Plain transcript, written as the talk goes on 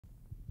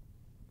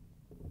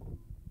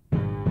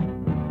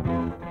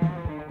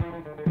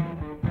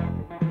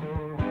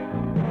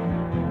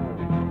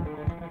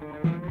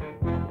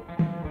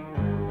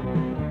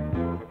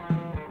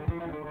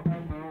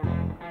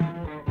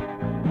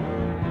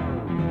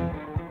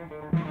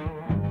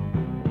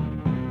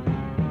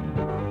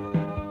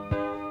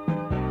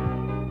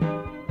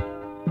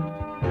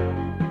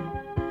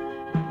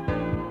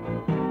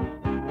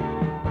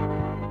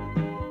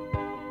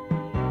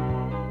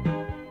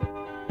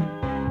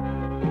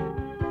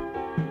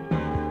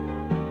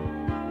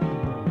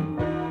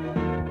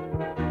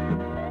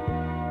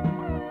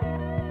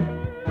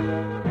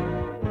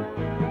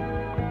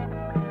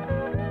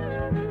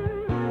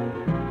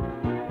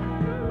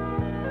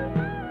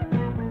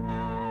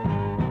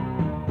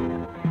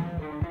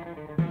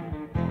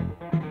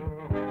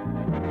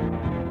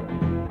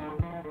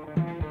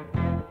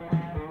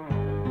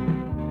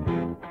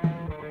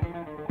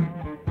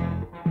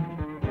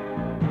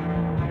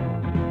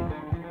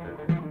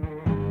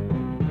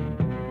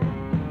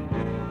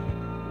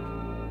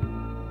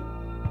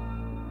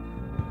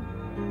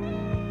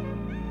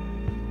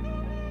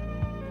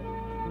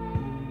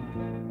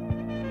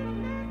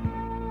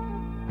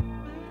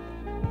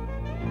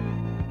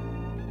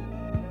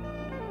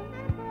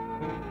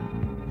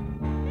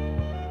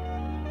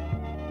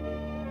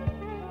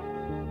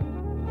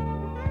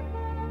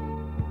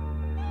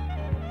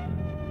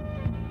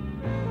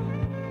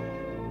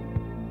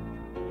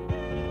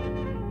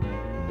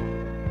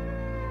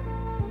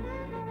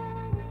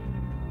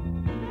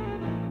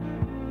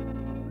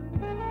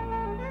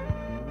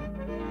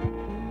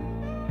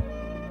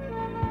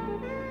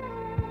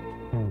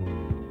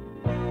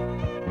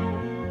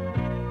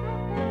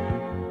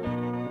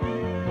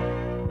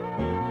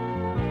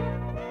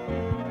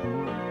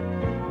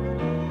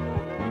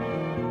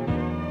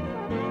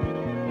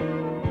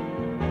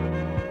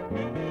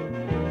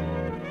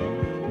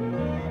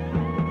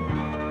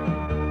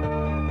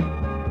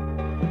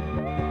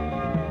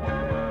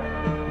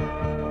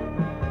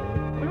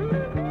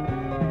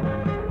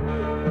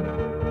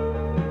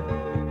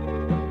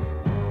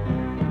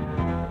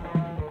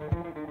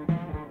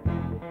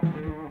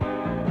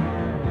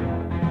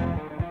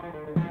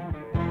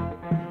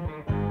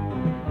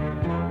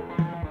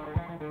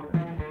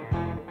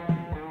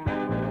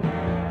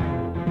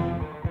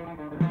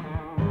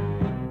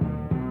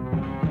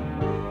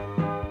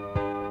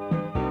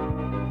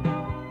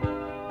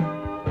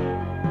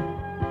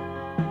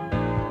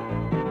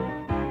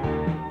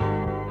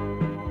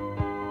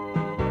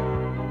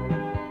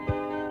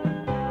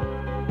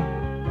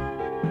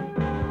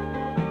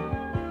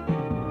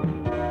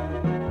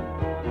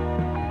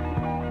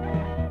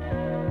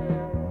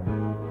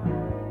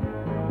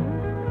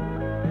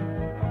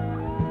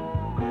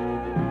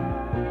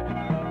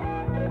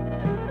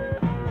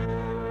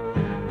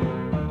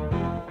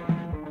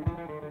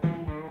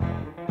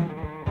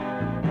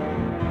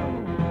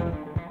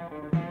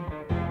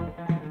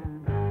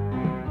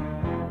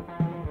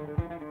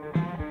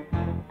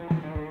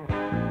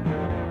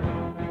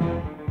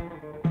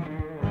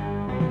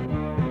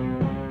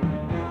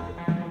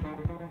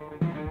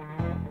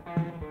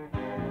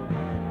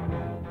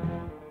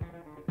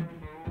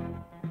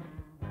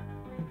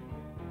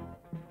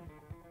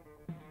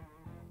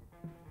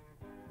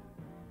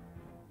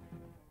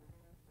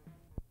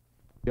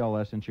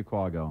WLS in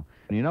Chicago.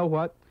 And you know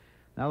what?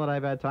 Now that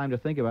I've had time to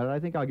think about it, I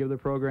think I'll give the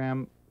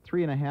program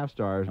 3.5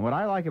 stars. And what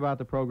I like about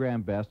the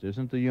program best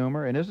isn't the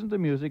humor, and isn't the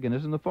music, and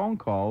isn't the phone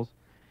calls.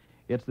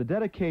 It's the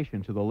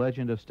dedication to the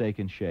legend of Steak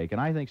and Shake. And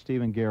I think,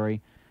 Stephen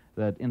Gary,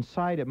 that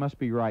inside it must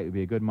be right would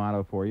be a good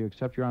motto for you,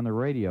 except you're on the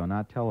radio,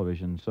 not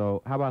television.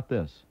 So how about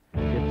this?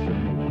 Come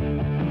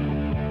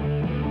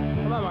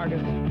on,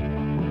 Marcus.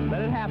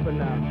 Let it happen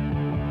now.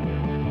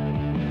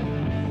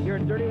 You're a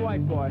dirty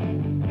white boy. I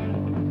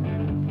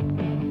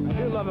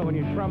do love it when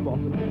you tremble.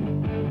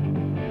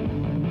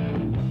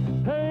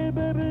 Hey,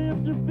 baby,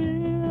 if you're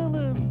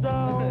feeling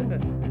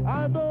down,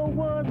 I know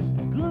what's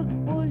good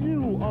for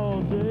you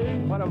all day.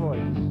 What a voice.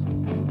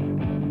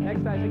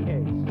 Excising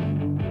case.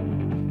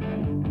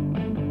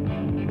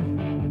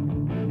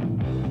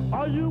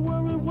 Are you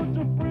worried what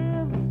your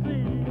friends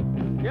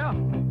see? Yeah.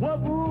 What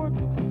would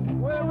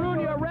ruin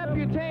your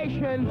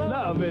reputation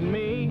loving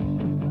me?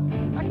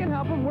 I can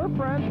help him. We're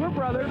friends. We're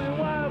brothers. Dirty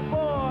white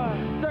boy.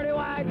 Dirty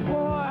white boy.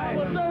 I'm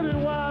a dirty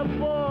white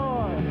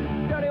boy.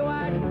 Dirty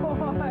white boy.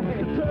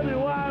 Dirty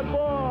white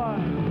boy.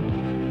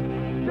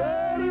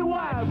 Dirty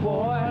white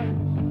boy.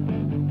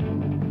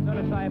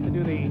 Notice I have to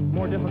do the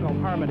more difficult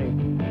harmony.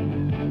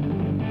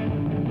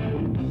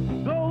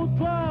 Don't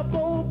drive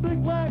those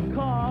big black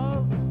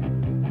cars.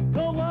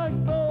 Don't like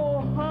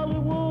no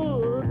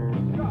Hollywood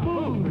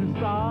movie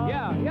stars.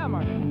 Yeah,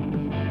 Mark.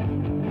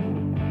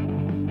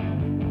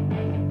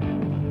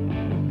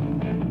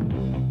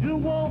 You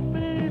want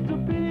me to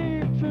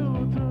be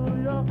true to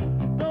you.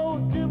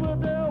 Don't give a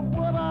damn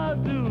what I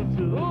do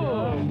to you.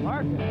 Ooh,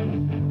 Marcus.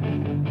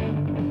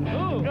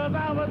 Ooh. 'Cause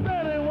I'm a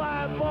dirty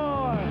white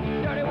boy.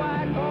 Dirty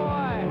white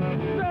boy.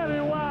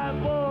 Dirty white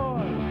boy.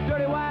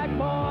 Dirty white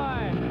boy.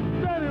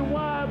 Dirty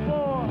white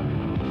boy.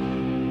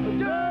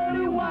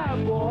 Dirty white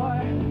boy.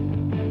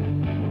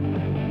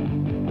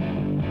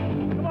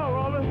 Come on,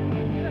 Robin.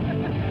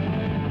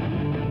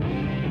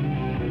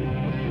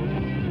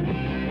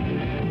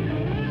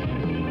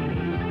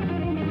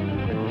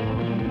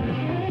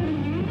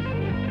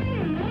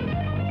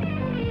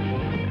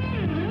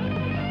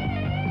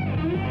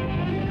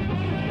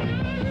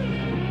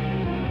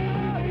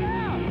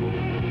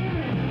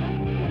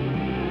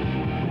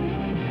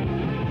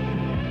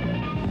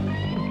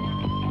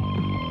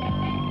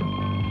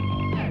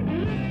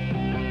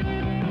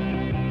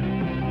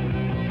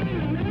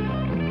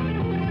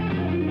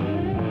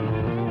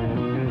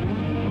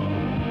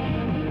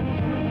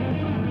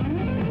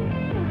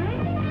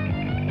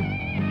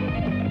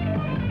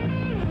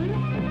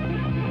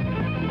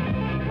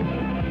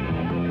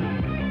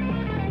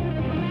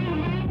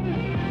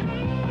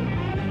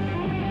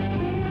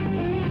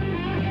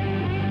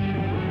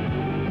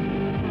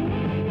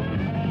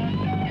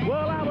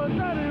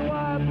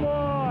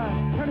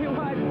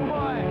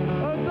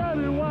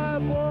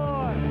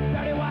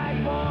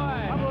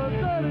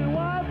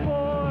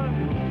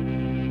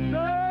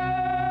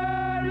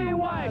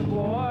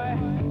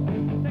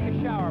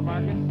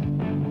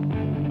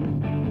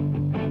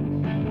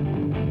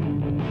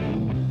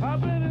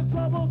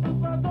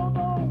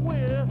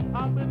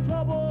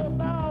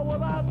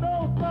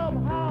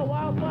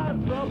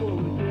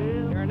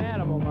 You're an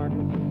animal, Marcus.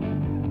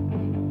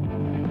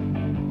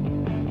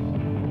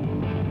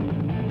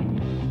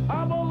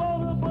 I'm a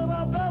loner, but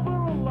I'm never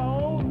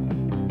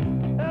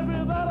alone.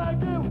 Every night I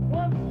get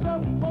one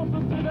step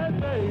closer to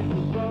that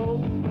danger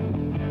zone.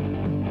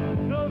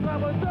 'Cause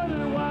I'm a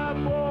dirty white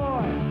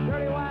boy.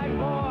 Dirty white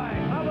boy.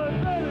 I'm a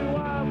dirty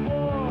white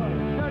boy.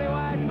 Dirty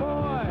white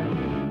boy.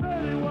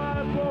 Dirty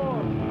white boy.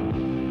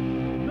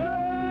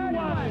 Dirty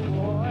white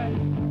boy.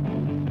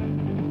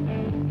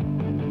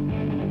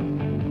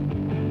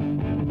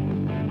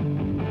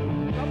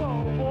 Come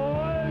on,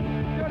 boys.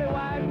 Dirty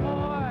white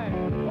boy.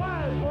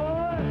 White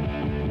boy.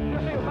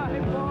 Dirty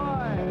white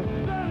boy.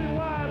 Dirty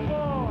white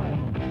boy.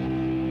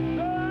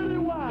 Dirty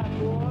white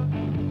boy.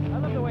 I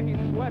love the way he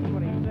sweats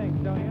when he sings,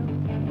 don't you?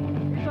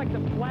 He's like the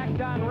Black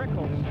Don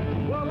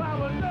Rickles. Well,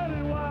 I'm a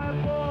dirty white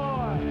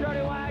boy.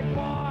 Dirty white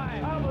boy.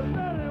 I'm a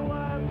dirty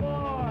white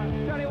boy.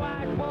 Dirty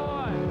white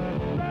boy.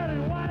 Dirty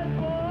white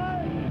boy.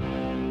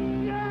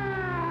 Yeah!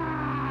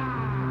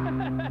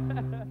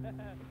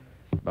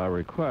 By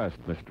request,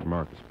 Mr.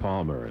 Marcus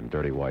Palmer and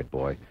Dirty White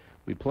Boy.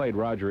 We played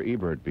Roger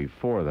Ebert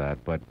before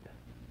that, but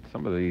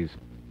some of these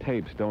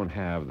tapes don't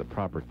have the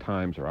proper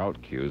times or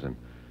out cues, and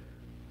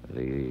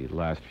the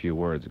last few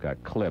words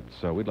got clipped,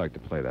 so we'd like to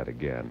play that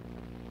again.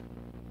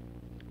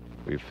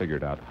 We've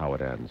figured out how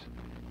it ends.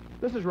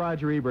 This is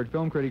Roger Ebert,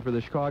 film critic for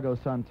the Chicago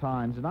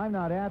Sun-Times, and I'm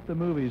not at the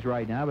movies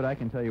right now, but I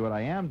can tell you what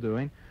I am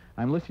doing.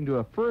 I'm listening to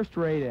a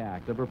first-rate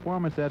act, a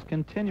performance that's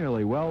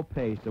continually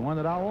well-paced, and one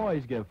that I'll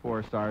always give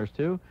 4 stars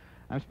to.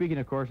 I'm speaking,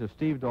 of course, of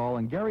Steve Dahl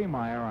and Gary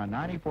Meier on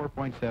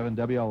 94.7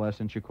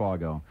 WLS in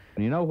Chicago.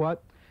 And you know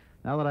what?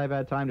 Now that I've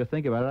had time to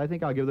think about it, I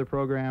think I'll give the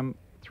program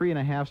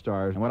 3.5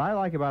 stars. And what I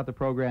like about the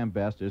program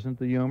best isn't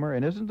the humor,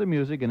 and isn't the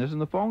music, and isn't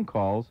the phone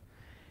calls.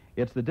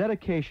 It's the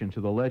dedication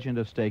to the legend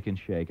of Steak and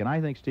Shake. And I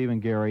think, Stephen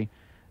Gary,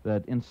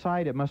 that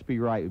inside it must be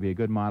right would be a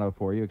good motto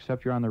for you,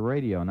 except you're on the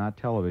radio, not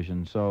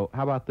television. So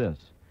how about this?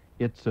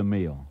 It's a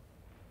Meal.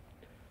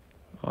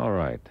 All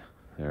right.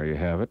 There you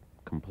have it.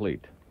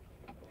 Complete.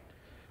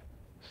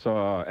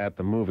 So at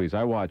the movies,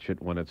 I watch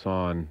it when it's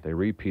on. They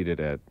repeat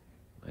it at,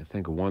 I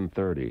think,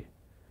 1:30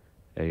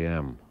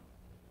 a.m.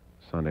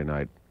 Sunday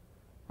night,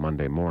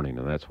 Monday morning,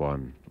 and that's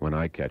when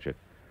I catch it.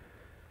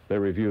 They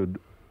reviewed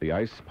The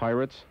Ice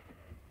Pirates.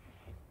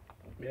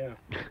 Yeah.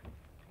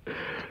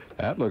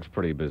 That looks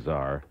pretty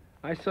bizarre.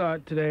 I saw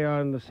it today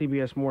on the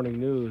CBS Morning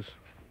News.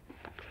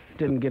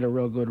 Didn't get a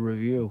real good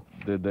review.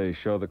 Did they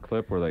show the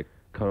clip where they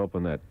cut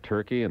open that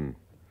turkey and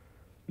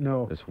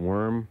No. this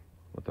worm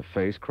with the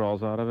face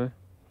crawls out of it?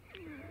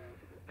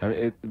 I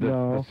mean,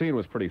 No. the scene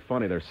was pretty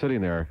funny. They're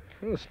sitting there,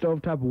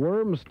 Stovetop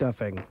worm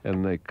stuffing.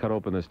 and they cut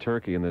open this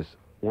turkey, and this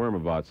worm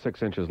about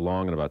 6 inches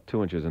long and about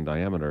 2 inches in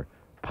diameter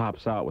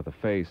pops out with a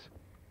face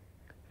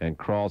and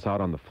crawls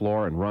out on the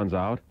floor and runs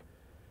out.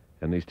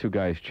 And these two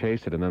guys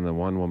chase it, and then the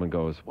one woman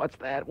goes, "What's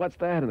that? What's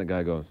that?" And the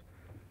guy goes,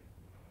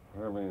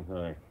 "Hermes."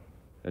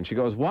 And she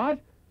goes, "What?" And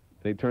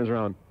he turns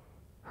around,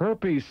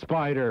 "Herpes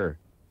spider."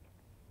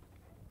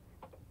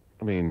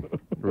 I mean,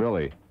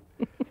 really.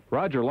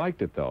 Roger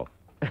liked it, though.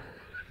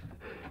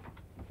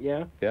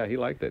 Yeah? Yeah, he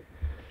liked it.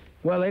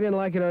 Well, they didn't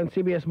like it on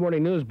CBS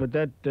Morning News, but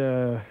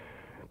that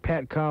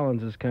Pat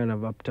Collins is kind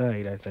of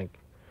uptight, I think.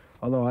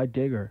 Although I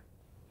dig her.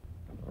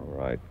 All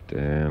right,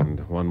 and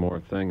one more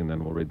thing, and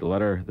then we'll read the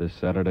letter. This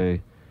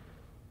Saturday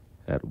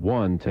at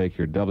 1, take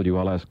your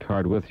WLS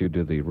card with you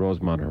to the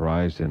Rosemont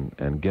Horizon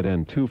and get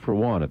in 2 for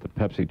 1 at the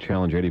Pepsi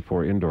Challenge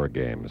 84 indoor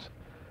games.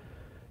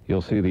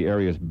 You'll see the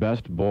area's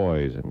best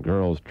boys and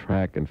girls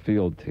track and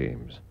field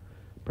teams,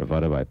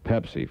 provided by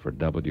Pepsi for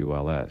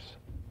WLS.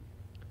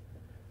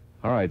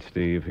 All right,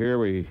 Steve, here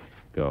we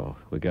go.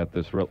 We got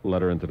this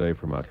letter in today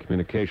from a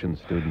communications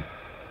student,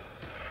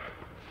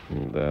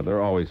 and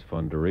they're always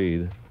fun to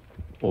read.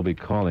 We'll be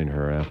calling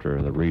her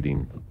after the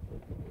reading.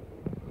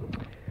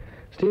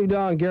 Steve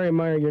Dahl and Gary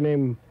Meier, your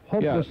name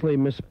hopelessly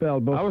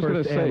misspelled, both I was going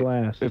first to say, and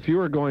last. if you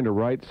were going to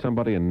write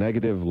somebody a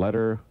negative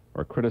letter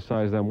or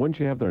criticize them, wouldn't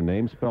you have their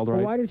name spelled right?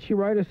 Well, why did she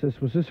write us this?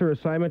 Was this her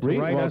assignment to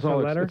write us a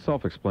letter? It's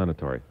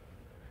self-explanatory.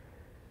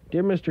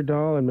 Dear Mr.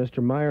 Dahl and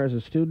Mr. Meier, as a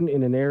student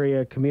in an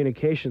area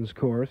communications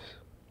course,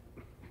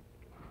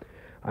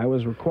 I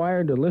was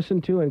required to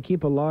listen to and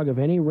keep a log of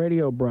any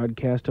radio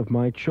broadcast of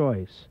my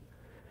choice.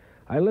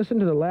 I listened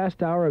to the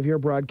last hour of your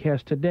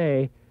broadcast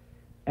today,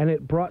 and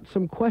it brought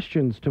some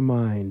questions to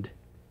mind.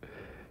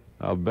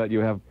 I'll bet you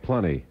have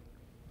plenty.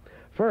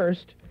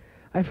 First,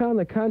 I found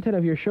the content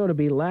of your show to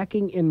be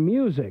lacking in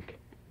music.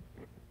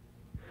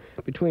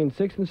 Between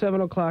 6 and 7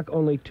 o'clock,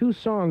 only 2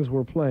 songs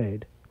were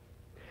played.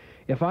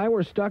 If I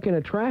were stuck in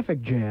a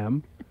traffic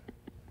jam,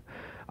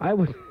 I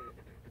would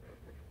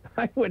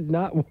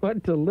not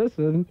want to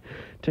listen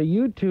to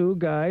you two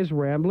guys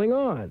rambling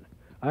on.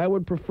 I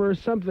would prefer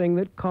something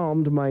that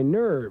calmed my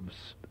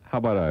nerves. How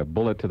about a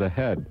bullet to the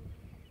head?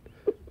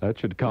 That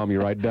should calm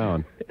you right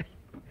down.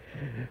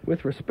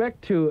 With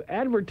respect to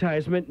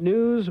advertisement,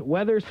 news,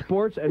 weather,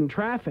 sports, and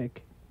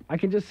traffic, I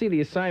can just see the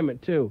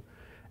assignment, too.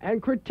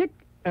 And critique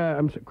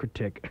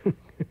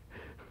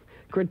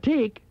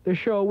the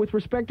show with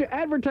respect to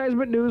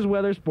advertisement, news,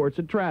 weather, sports,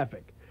 and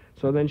traffic.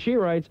 So then she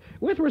writes,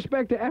 with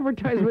respect to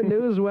advertisement,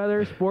 news,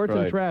 weather, sports,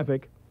 and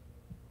traffic,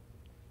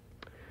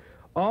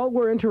 all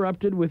were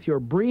interrupted with your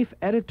brief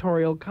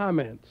editorial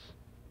comments.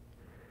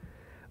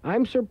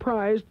 I'm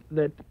surprised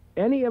that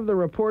any of the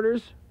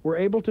reporters were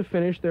able to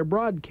finish their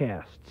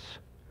broadcasts.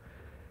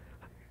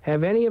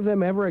 Have any of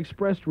them ever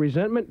expressed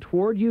resentment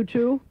toward you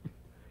two?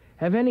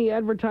 Have any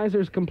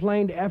advertisers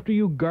complained after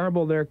you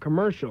garble their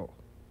commercial?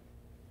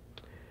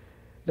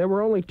 There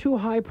were only 2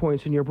 high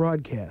points in your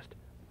broadcast.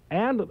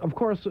 And, of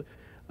course,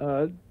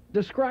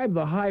 describe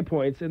the high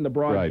points in the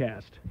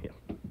broadcast. Right.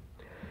 Yeah.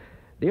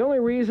 The only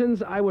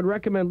reasons I would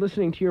recommend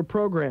listening to your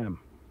program.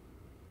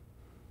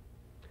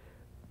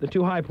 The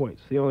 2 high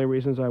points. The only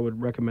reasons I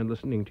would recommend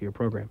listening to your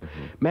program.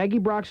 Mm-hmm. Maggie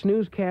Brock's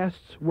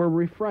newscasts were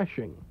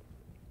refreshing.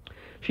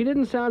 She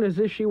didn't sound as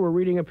if she were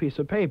reading a piece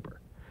of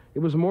paper. It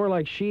was more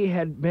like she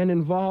had been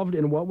involved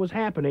in what was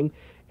happening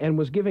and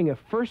was giving a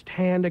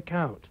first-hand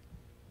account.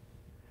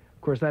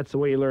 Of course, that's the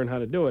way you learn how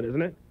to do it,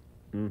 isn't it?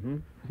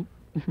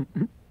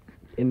 Mm-hmm.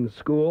 In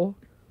school.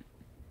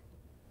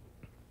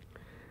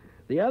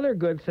 The other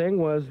good thing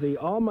was the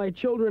All My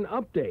Children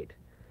update.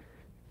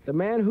 The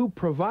man who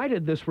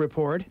provided this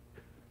report...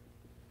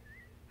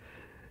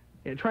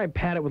 Yeah, try and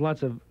pad it with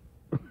lots of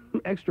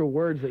extra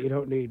words that you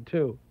don't need,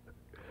 too.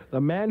 The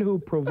man who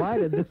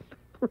provided this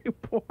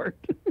report...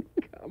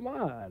 Come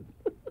on.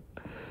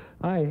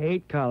 I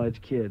hate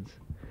college kids.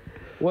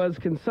 Was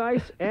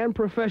concise and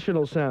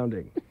professional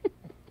sounding.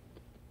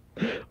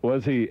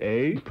 Was he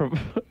A,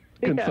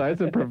 concise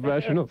and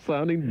professional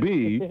sounding,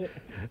 B...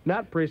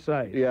 Not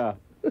precise. Yeah.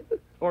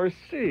 Or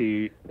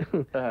C.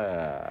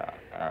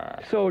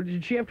 So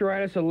did she have to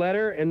write us a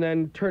letter and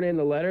then turn in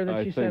the letter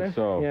that she sent us? I think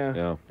so,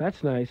 yeah.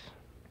 That's nice.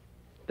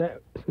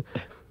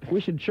 We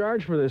should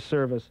charge for this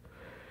service.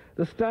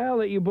 The style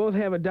that you both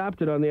have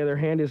adopted, on the other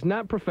hand, is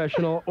not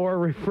professional or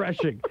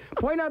refreshing.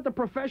 Point out the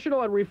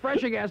professional and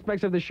refreshing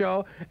aspects of the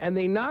show and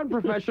the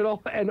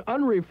non-professional and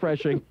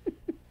unrefreshing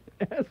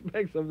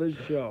aspects of the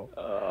show.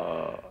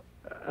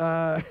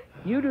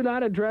 You do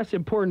not address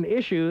important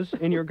issues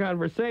in your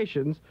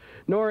conversations,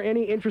 nor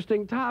any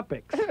interesting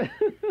topics.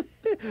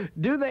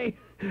 Do they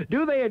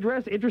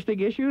address interesting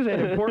issues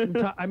and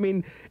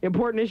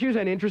important issues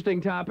and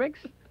interesting topics?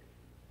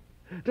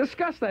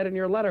 Discuss that in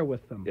your letter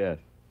with them. Yes.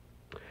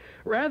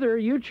 Rather,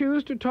 you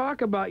choose to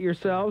talk about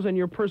yourselves and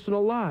your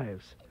personal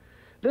lives.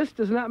 This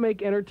does not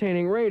make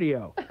entertaining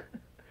radio.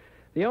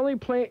 The only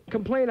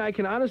complaint I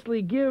can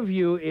honestly give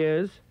you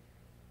is...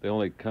 The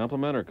only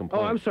compliment or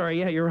complaint? Oh, I'm sorry.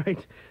 Yeah, you're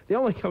right. I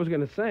was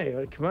going to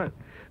say, come on.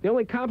 The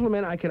only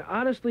compliment I can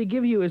honestly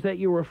give you is that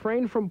you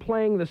refrain from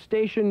playing the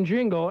station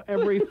jingle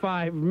every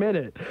 5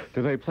 minutes.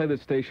 Do they play the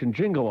station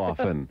jingle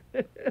often?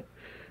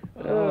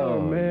 Oh,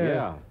 man.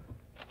 Yeah.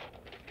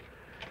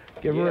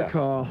 Give her a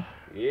call.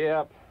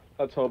 Yep.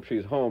 Let's hope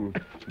she's home,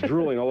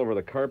 drooling all over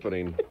the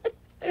carpeting.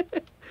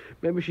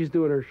 Maybe she's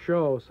doing her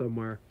show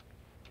somewhere,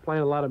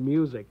 playing a lot of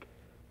music.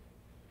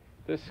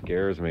 This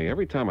scares me.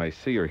 Every time I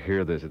see or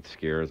hear this, it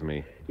scares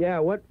me. Yeah,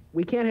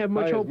 we can't have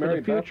much Hi, hope is for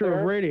Mary the Beth future there?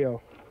 of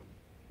radio.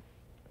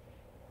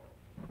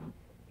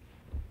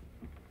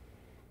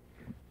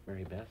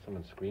 Mary Beth,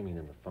 someone's screaming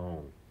in the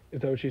phone.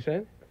 Is that what she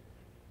said?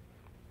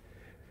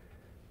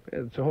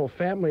 It's a whole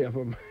family of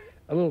them,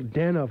 a little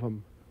den of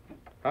them.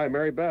 Hi,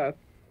 Mary Beth.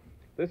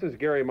 This is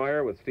Gary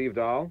Meier with Steve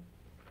Dahl.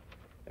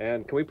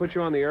 And can we put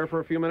you on the air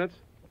for a few minutes?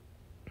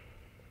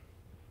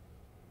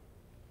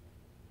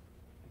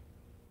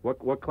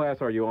 What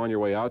class are you on your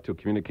way out to?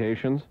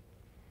 Communications?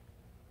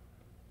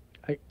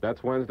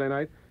 That's Wednesday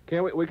night?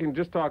 We can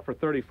just talk for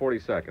 30, 40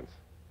 seconds.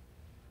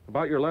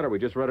 About your letter, we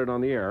just read it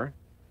on the air.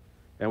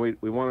 And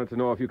we wanted to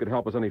know if you could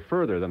help us any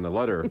further than the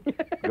letter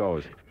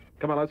goes.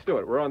 Come on, let's do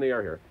it. We're on the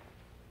air here.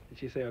 Did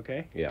she say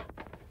okay? Yeah.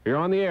 You're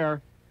on the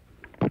air.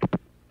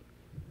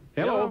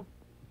 Hello.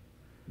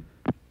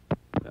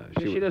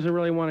 She doesn't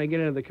really want to get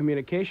into the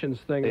communications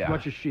thing as Yeah.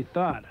 much as she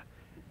thought.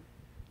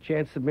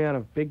 Chance to be on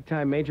a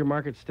big-time major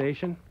market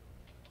station.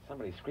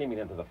 Somebody's screaming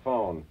into the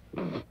phone.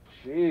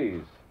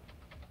 Jeez.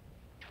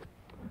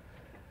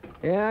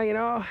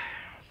 Yeah,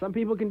 some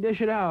people can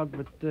dish it out,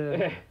 but...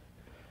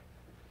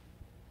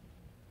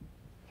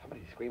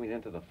 Somebody's screaming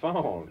into the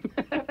phone.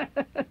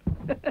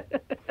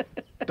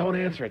 Don't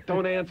answer it.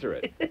 Don't answer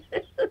it.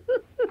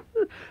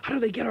 How do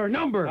they get our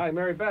number? Hi,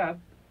 Mary Beth.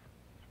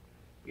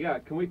 Yeah,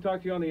 can we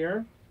talk to you on the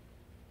air?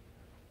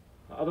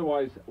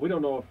 Otherwise, we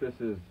don't know if this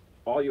is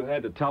all you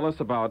had to tell us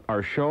about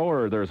our show,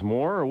 or there's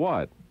more, or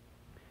what?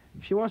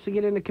 If she wants to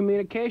get into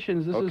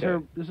communications, this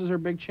Okay. is her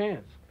big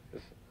chance.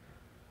 This-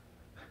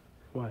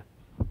 What?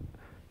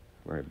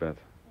 Mary Beth,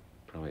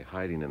 probably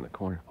hiding in the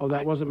corner. Oh,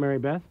 that wasn't Mary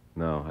Beth?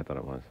 No, I thought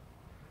it was.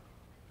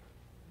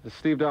 This is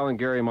Steve Dahl and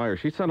Gary Meier.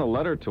 She sent a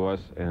letter to us,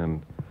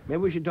 and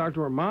Maybe we should talk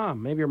to her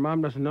mom. Maybe her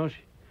mom doesn't know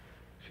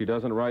she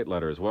doesn't write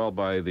letters. Well,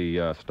 by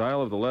the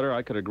style of the letter,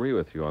 I could agree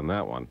with you on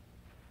that one.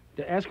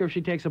 Ask her if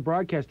she takes a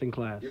broadcasting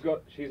class.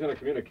 She's in a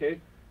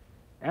communication.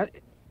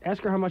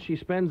 Ask her how much she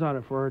spends on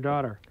it for her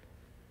daughter.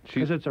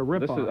 Because it's a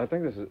ripoff. I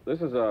think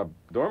this is a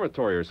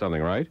dormitory or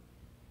something, right?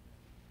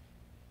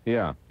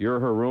 Yeah. You're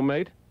her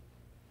roommate?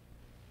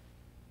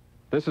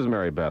 This is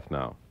Mary Beth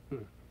now.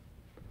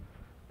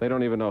 They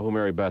don't even know who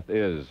Mary Beth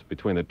is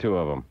between the two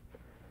of them.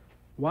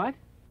 What?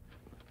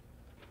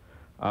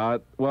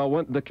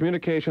 Well, the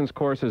communications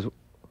course is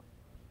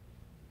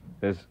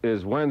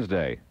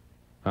Wednesday.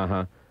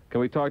 Uh-huh. Can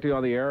we talk to you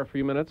on the air a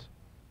few minutes?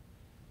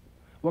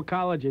 What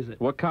college is it?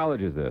 What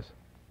college is this?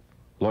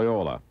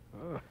 Loyola.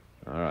 Oh.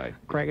 All right.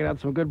 Cranking out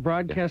some good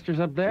broadcasters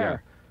up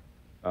there.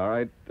 Yeah. All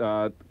right.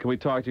 Can we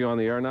talk to you on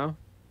the air now?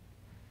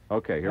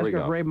 Okay, here Ask we her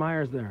go. if Ray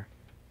Meyer's there.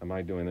 Am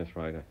I doing this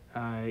right?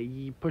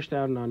 You push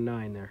down on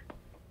 9 there.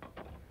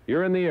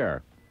 You're in the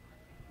air.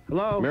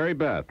 Hello? Mary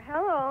Beth.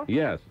 Hello.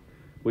 Yes.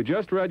 We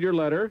just read your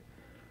letter,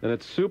 and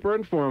it's super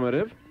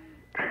informative,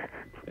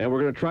 and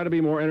we're going to try to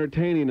be more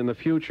entertaining in the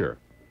future.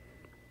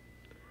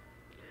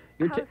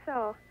 You're, How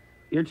so?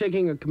 you're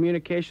taking a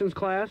communications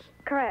class?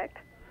 Correct.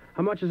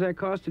 How much is that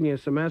costing you a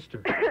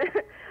semester?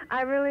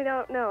 I really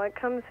don't know. It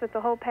comes with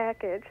the whole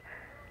package.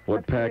 What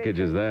What's the package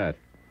is that?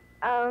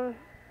 How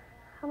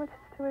much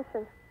is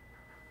tuition?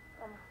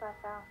 Almost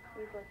 5,000.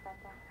 Usually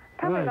 5,000.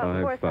 Probably Right. about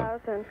Oh, that's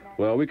 4,000.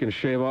 Well, we can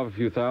shave off a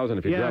few thousand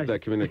if you Yeah. drop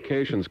that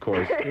communications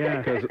course. Yeah.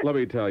 Because let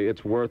me tell you,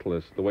 it's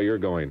worthless the way you're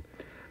going.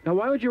 Now,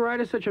 why would you write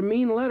us such a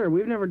mean letter?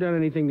 We've never done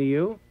anything to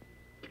you.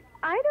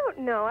 I don't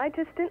know. I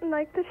just didn't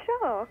like the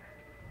show.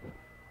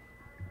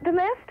 The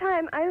last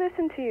time I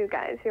listened to you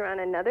guys, you were on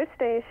another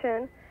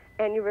station,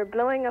 and you were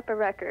blowing up a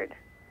record.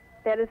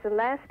 That is the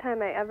last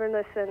time I ever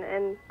listened,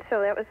 and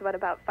so that was,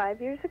 about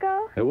 5 years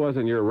ago? It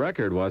wasn't your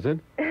record, was it?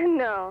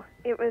 No,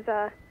 it was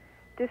a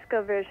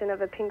disco version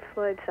of a Pink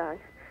Floyd song.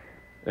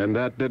 And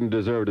that didn't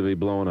deserve to be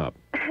blown up.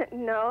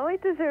 No,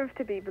 it deserved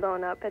to be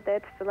blown up, but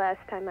that's the last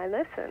time I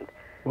listened.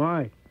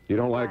 Why? You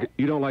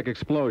don't like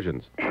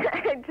explosions.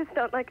 I just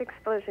don't like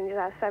explosions,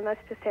 yes. I must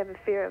just have a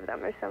fear of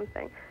them or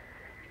something.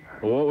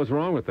 Well, what was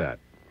wrong with that?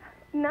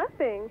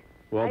 Nothing.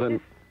 Well,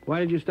 then, Why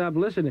did you stop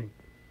listening?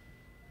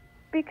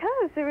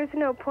 Because there was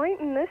no point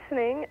in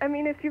listening. I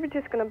mean, if you were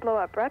just going to blow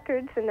up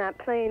records and not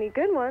play any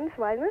good ones,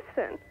 why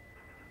listen?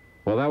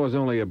 well, that was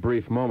only a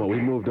brief moment. We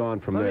moved on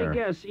from there. Let me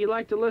guess. You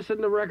like to listen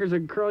to records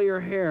and curl your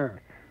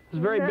hair. It's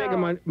very big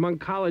among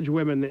college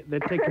women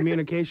that take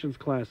communications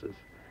classes.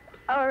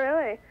 Oh,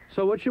 really?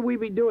 So what should we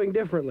be doing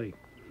differently?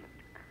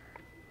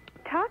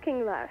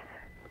 Talking less,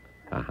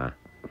 Uh-huh.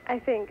 I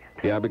think.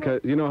 Yeah,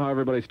 because you know how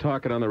everybody's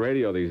talking on the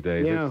radio these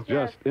days. Yeah. It's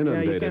just Yeah,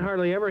 inundated. you can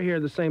hardly ever hear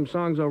the same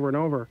songs over and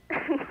over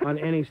on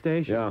any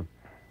station. Yeah.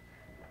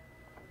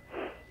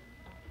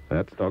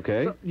 That's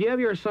okay. So, do you have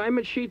your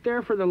assignment sheet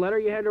there for the letter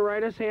you had to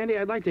write us, Andy?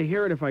 I'd like to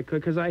hear it if I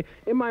could, because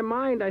in my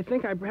mind, I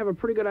think I have a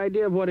pretty good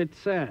idea of what it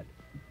said.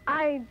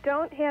 I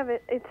don't have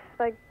it. It's,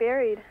 like,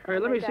 buried. All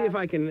right, let me see if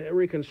I can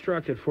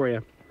reconstruct it for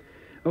you.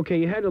 Okay,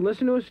 you had to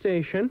listen to a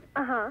station.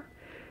 Uh-huh.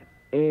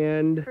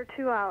 And For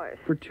 2 hours.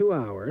 for 2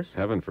 hours.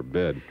 Heaven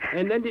forbid.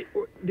 And then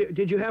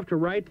did you have to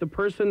write the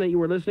person that you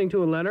were listening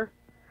to a letter?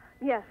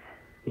 Yes.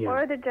 Yeah.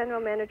 Or the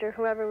general manager,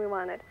 whoever we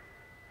wanted.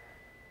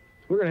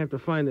 We're going to have to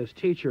find this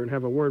teacher and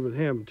have a word with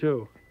him,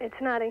 too. It's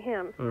not a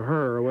him. Or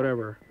her, or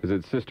whatever. Is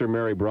it Sister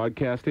Mary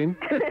Broadcasting?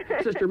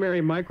 Sister Mary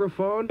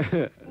Microphone?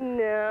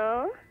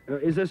 No.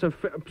 Is this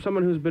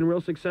someone who's been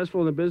real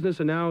successful in the business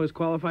and now is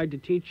qualified to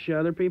teach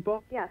other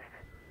people? Yes.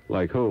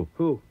 Like who?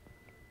 Who?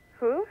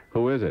 Who?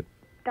 Who is it?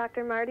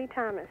 Dr. Marty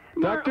Thomas.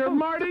 Dr.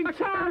 Marty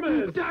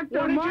Thomas! Dr.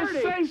 Why did Marty!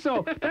 you say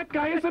so? That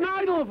guy is an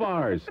idol of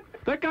ours.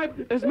 That guy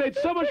has made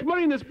so much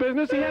money in this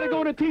business, he had to go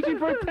into teaching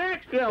for a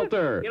tax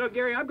shelter. You know,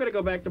 Gary, I'm going to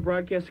go back to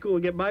broadcast school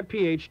and get my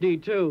Ph.D.,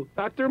 too.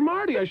 Dr.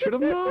 Marty, I should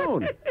have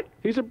known.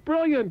 He's a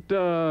brilliant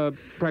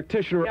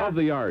practitioner of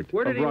the art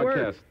Where did of he work?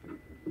 broadcast.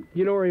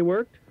 You know where he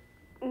worked?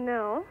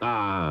 No.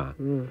 Ah.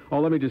 Oh,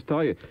 let me just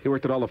tell you, he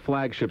worked at all the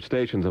flagship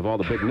stations of all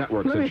the big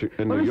networks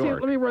in New York.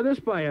 Let me run this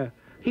by you.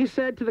 He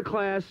said to the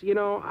class, you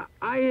know,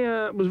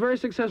 I was very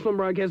successful in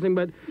broadcasting,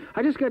 but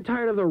I just got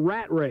tired of the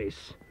rat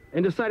race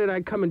and decided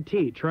I'd come and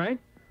teach, right?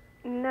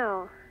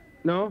 No.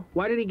 No?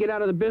 Why did he get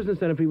out of the business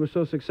then if he was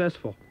so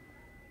successful?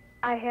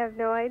 I have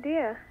no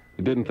idea.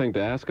 You didn't think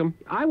to ask him?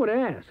 I would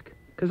ask,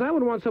 because I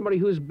would want somebody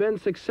who is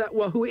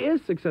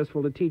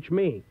successful to teach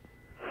me.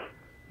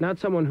 Not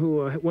someone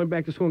who went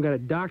back to school and got a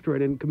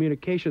doctorate in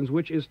communications,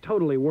 which is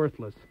totally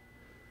worthless.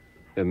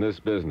 In this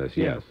business,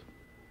 Yeah. yes.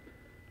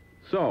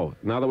 So,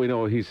 now that we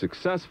know he's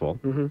successful,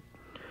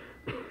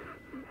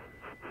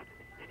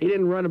 He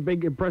didn't run a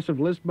big, impressive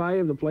list by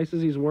you of the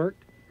places he's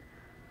worked?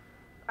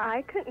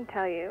 I couldn't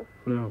tell you.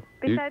 No.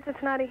 Besides,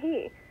 it's not a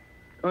he.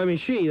 Oh, I mean,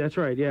 she, that's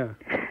right, yeah.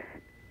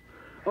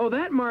 Oh,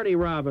 that Marty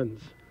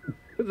Robbins.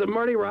 Is it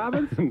Marty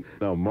Robbins?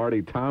 no,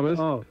 Marty Thomas.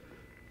 Oh,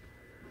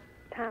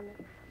 Thomas.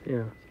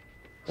 yeah.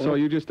 So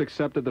you just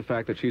accepted the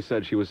fact that she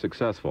said she was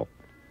successful.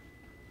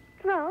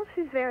 Well,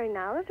 she's very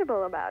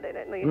knowledgeable about it,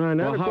 at least. Not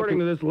Well, how according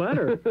can- to this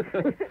letter.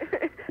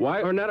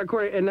 Why? Or not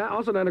according, and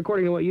also not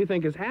according to what you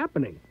think is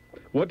happening.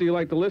 What do you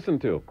like to listen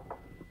to?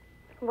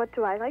 What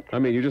do I like to I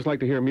mean, you just like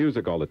to hear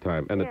music all the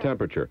time and Yeah. the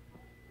temperature,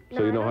 so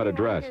No, you I know don't how to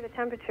even wanna dress. hear the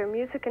temperature,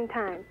 music and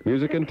time.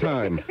 Music and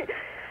time.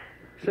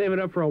 Save it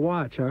up for a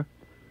watch, huh?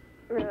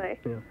 Really.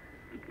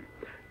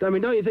 I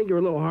mean, don't you think you're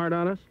a little hard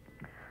on us?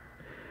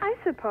 I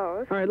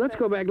suppose. All right, let's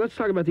go back. Let's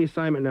talk about the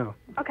assignment now.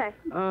 Okay.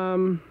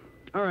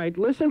 All right,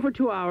 listen for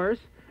 2 hours,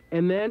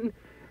 and then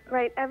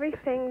Write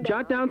everything down.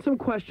 jot down some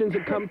questions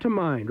that come to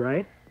mind,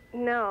 right?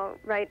 No,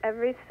 write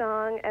every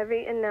song,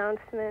 every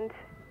announcement,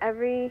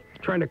 every...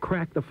 Trying to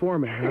crack the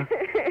format,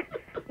 huh?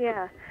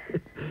 Yeah.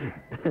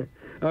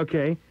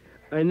 Okay.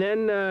 And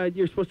then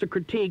you're supposed to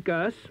critique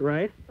us,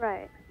 right?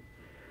 Right.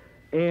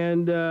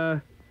 And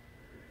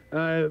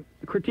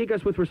critique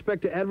us with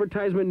respect to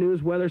advertisement,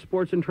 news, weather,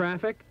 sports, and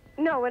traffic?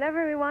 No,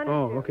 whatever we wanted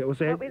Oh, to do. okay. Well,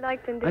 say what we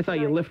liked and I thought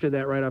you disliked. lifted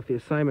that right off the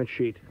assignment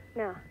sheet.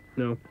 No.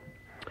 No.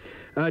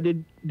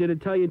 Did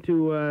it tell you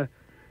to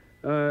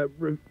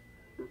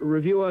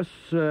review us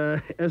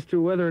as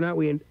to whether or not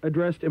we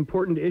addressed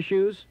important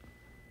issues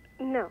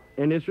No.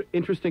 and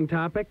interesting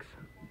topics?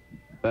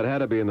 That had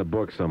to be in the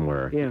book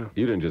somewhere. Yeah.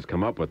 You didn't just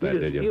come up with that,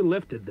 did you? You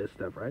lifted this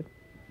stuff, right?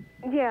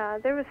 Yeah,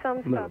 there was some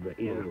A little stuff. bit,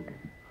 yeah.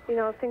 You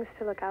know, things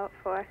to look out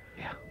for.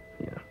 Yeah.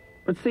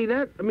 But see,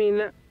 that.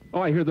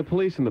 Oh, I hear the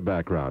police in the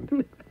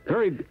background.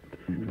 Very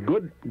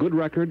good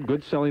record,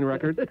 good selling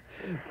record.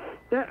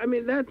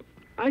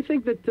 I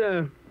think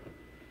that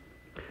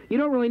you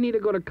don't really need to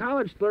go to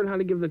college to learn how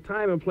to give the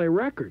time and play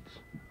records.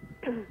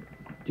 Do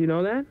you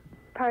know that?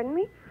 Pardon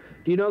me?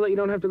 Do you know that you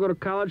don't have to go to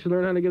college to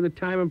learn how to give the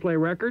time and play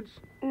records?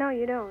 No,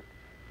 you don't.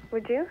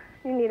 Would you?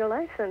 You need a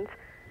license.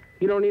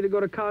 You don't need to go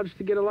to college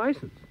to get a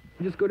license.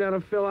 You just go down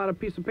and fill out a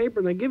piece of paper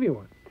and they give you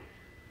one.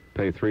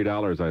 Pay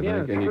 $3, I Yeah,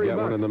 think, it's and you $3. get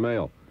one in the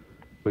mail.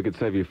 We could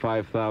save you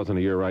 $5,000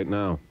 a year right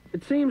now.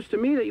 It seems to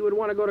me that you would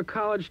want to go to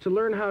college to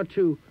learn how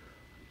to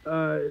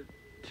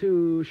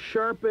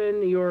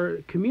sharpen your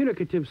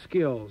communicative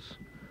skills,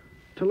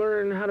 to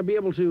learn how to be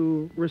able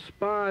to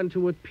respond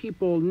to what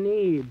people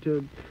need,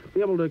 to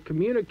be able to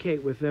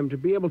communicate with them, to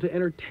be able to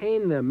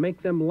entertain them,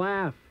 make them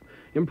laugh,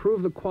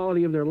 improve the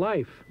quality of their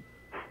life.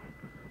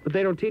 But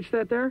they don't teach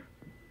that there?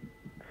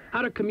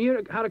 How to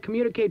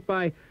communicate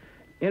by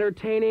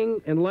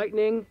entertaining,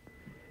 enlightening,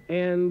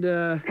 and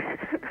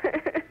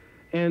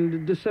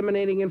and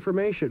disseminating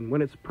information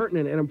when it's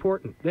pertinent and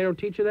important. They don't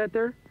teach you that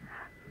there?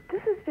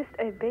 This is just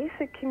a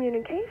basic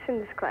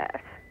communications class.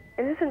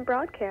 It isn't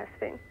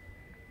broadcasting.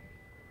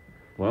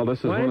 Well, this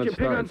is Why when didn't it you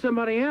pick on starts.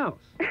 somebody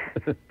else?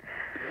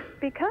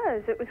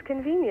 Because it was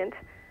convenient.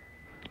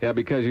 Yeah,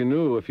 because you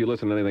knew if you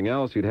listened to anything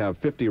else, you'd have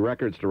 50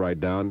 records to write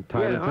down,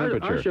 time and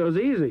temperature. Our show's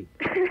easy.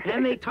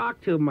 And they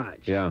talk too much.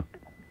 Yeah.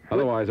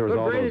 Otherwise, there was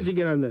all What grade those... did you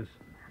get on this?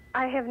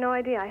 I have no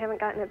idea. I haven't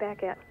gotten it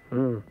back yet.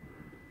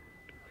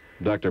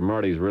 Dr.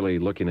 Marty's really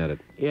looking at it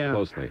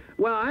closely.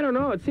 Well, I don't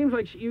know. It seems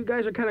like you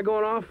guys are kind of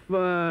going off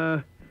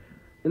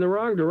in the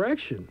wrong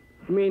direction.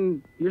 I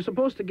mean, you're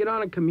supposed to get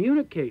on and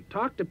communicate,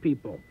 talk to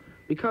people,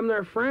 become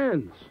their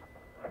friends,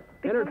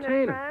 entertain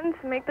Their them. friends,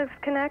 make those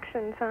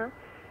connections, huh?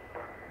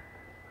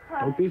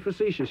 Don't be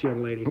facetious,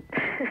 young lady.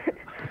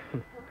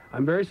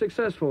 I'm very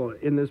successful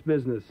in this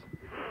business.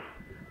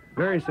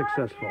 Very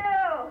successful.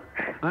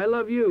 I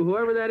love you.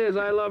 Whoever that is,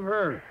 I love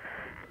her.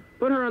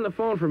 Put her on the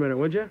phone for a minute,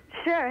 would you?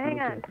 Sure, hang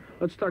on.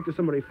 Let's talk to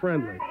somebody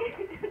friendly.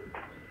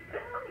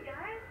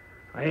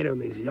 I hate when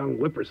these young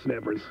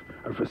whippersnappers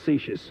are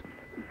facetious.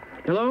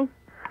 Hello?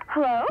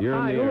 Hello? You're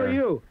in Hi, the who air. are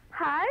you?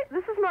 Hi,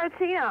 this is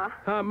Martina.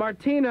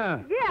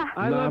 Martina. Yeah.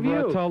 I love you.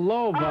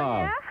 Navratilova.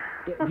 Oh,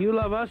 yeah? Do you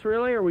love us,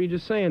 really, or were you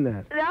just saying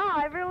that? No,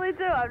 I really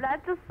do. I'm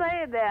not just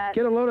saying that.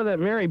 Get a load of that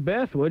Mary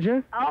Beth, would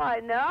you? Oh, I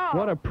know.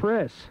 What a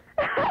priss.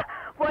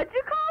 What'd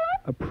you call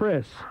A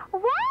priss.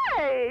 it?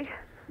 Why?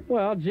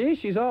 Well, gee,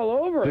 she's all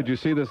over. Did you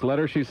see this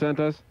letter she sent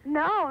us?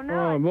 No,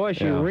 no. Oh, boy,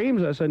 she Yeah.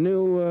 reams us a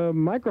new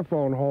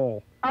microphone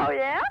hole. Oh,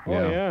 yeah? Oh,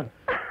 Yeah.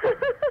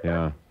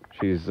 Yeah.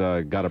 She's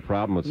got a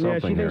problem with Yeah,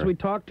 something she thinks here. we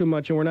talk too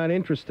much and we're not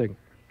interesting.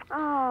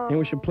 Oh. And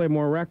we should play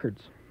more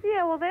records.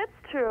 Yeah, well, that's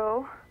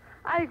true.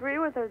 I agree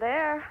with her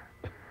there.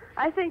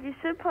 I think you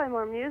should play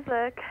more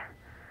music.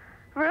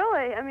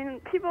 Really, I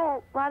mean,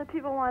 a lot of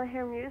people want to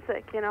hear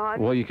music, you know.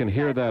 Well, you can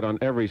hear that on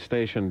every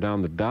station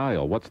down the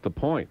dial. What's the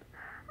point?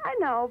 I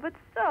know, but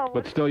still.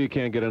 But still, you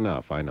can't get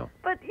enough, I know.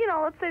 But, you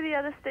know, let's say the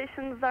other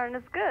stations aren't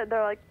as good.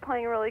 They're, like,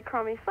 playing really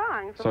crummy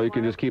songs. So you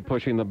can just keep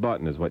pushing the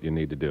button is what you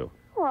need to do.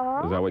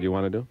 Well, Is that what you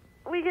want to do?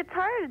 we get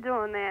tired of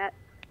doing that.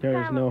 There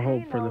is Kind no of a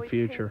hope pain, for though. the We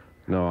future.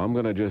 No, I'm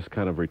going to just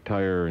kind of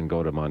retire and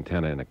go to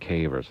Montana in a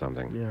cave or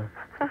something.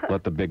 Yeah.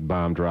 Let the big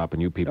bomb drop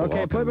and you people Okay,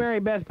 all put can, Mary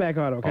Beth back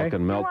on, all okay?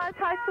 can You melt, want to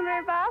talk to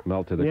Mary Beth?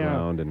 melt to the Yeah.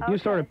 ground and You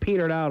sort of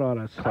petered out on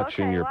us.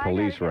 clutching Okay, your well,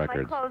 police I gotta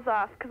records. get my clothes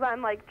off because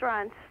I'm, like,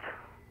 drenched.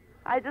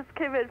 I just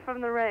came in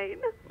from the rain.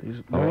 He's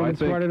Oh, not I even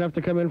think- smart enough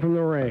to come in from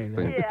the rain.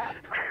 Yeah.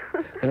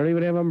 They don't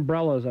even have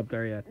umbrellas up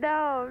there yet.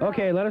 No.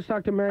 Okay, let us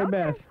talk to Mary Okay,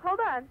 Beth. hold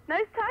on.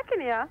 Nice talking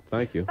to you.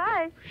 Thank you.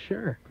 Bye.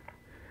 Sure.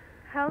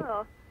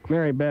 Hello.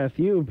 Mary Beth,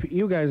 you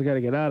guys got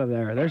to get out of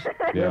there. There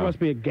Yeah. must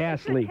be a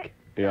gas leak.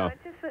 Yeah.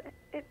 No,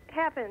 it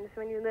happens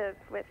when you live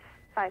with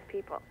 5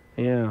 people.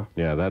 Yeah.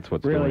 Yeah, that's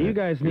what's doing Really, you it.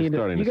 guys You're need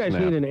starting to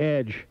snap. need an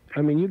edge.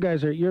 I mean,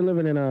 you're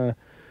living in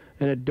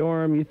a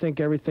dorm. You think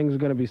everything's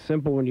going to be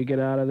simple when you get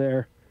out of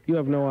there. You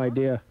have no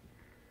idea.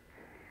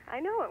 I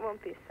know it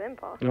won't be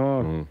simple. Oh.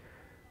 Mm.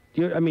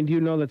 Do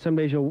you know that some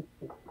days you'll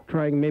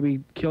try and maybe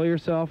kill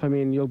yourself? I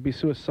mean, you'll be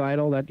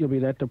suicidal. That you'll be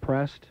that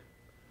depressed.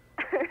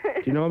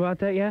 Do you know about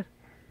that yet?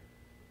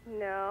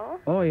 No.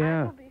 Oh,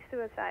 yeah. I will be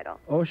suicidal.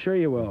 Oh, sure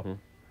you will. Mhm.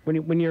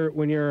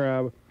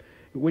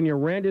 When your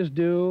rent is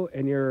due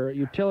and your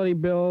utility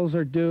bills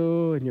are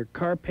due and your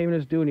car payment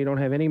is due and you don't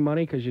have any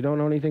money because you don't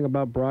know anything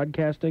about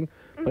broadcasting,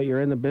 but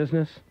you're in the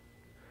business.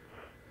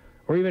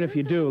 Or even if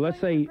you do, let's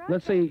say,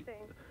 Broadcasting.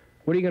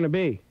 what are you going to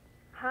be?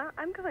 Huh?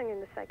 I'm going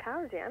into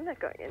psychology. I'm not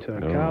going into...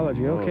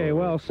 Psychology. Okay,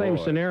 well, same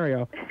boy.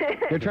 scenario.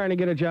 You're trying to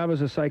get a job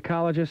as a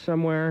psychologist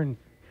somewhere, and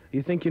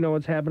you think you know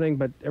what's happening,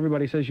 but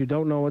everybody says you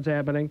don't know what's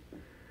happening.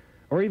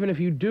 Or even if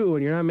you do,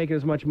 and you're not making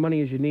as much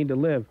money as you need to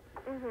live.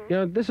 You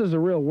know, this is the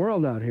real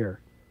world out here.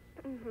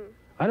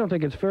 I don't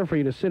think it's fair for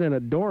you to sit in a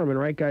dorm and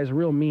write guys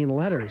real mean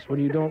letters when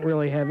you don't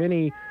really have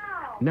any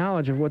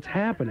knowledge of what's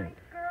happening.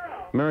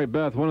 Mary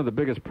Beth, one of the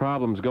biggest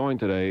problems going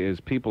today is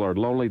people are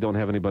lonely, don't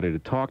have anybody to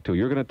talk to.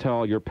 You're going to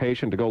tell your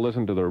patient to go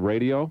listen to the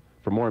radio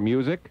for more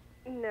music?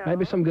 No.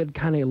 Maybe some good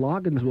Connie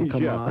Loggins will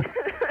come Yeah. on.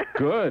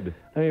 Good.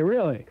 I mean,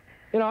 really.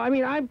 You know, I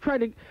mean, I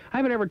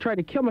haven't ever tried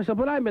to kill myself,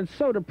 but I've been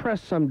so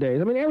depressed some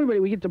days. I mean, everybody,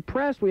 we get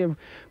depressed. We have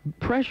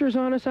pressures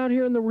on us out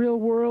here in the real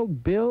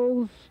world,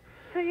 bills,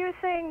 So you're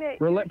saying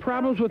that...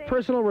 problems with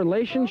personal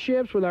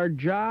relationships, with our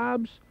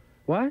jobs.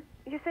 What?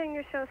 You're saying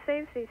your show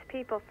saves these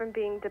people from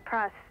being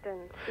depressed and...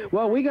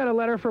 Well, we got a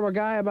letter from a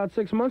guy about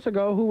 6 months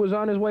ago who was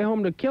on his way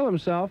home to kill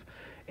himself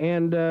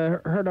and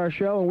heard our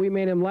show, and we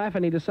made him laugh,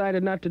 and he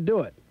decided not to do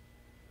it.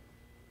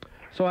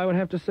 So I would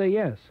have to say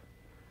yes.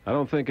 I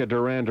don't think a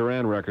Duran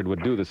Duran record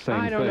would do the same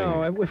thing. I don't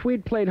know. If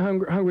we'd played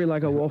Hungry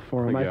Like a Wolf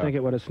for him, I Yeah. think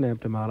it would have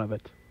snapped him out of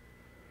it.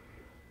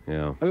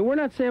 Yeah. I mean, we're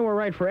not saying we're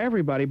right for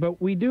everybody,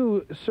 but we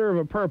do serve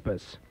a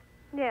purpose.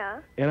 Yeah.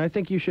 And I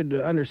think you should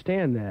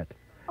understand that.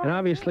 And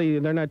obviously,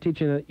 they're not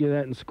teaching you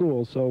that in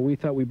school, so we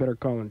thought we better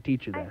call and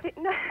teach you that.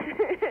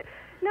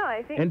 No,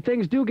 I think... And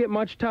things do get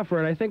much tougher,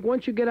 and I think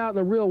once you get out in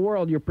the real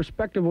world, your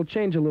perspective will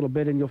change a little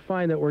bit, and you'll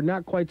find that we're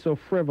not quite so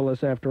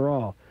frivolous after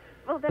all.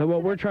 Well, That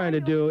what we're trying to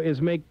do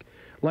is make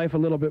life a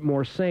little bit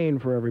more sane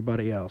for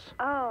everybody else.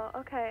 Oh,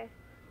 okay.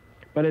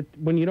 But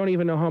when you don't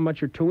even know how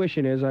much your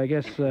tuition is, I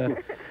guess,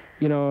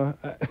 you know,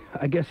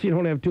 I guess you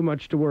don't have too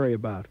much to worry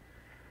about.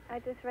 I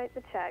just write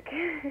the check.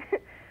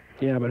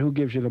 Yeah, but who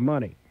gives you the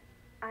money?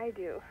 I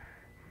do.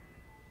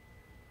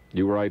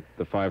 You write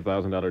the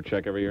 $5,000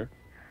 check every year?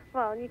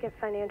 Well, you get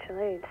financial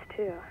aids,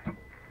 too.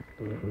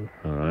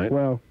 All right.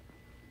 Well,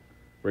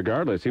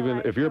 regardless,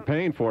 even if you're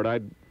paying for it,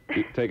 I'd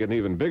take an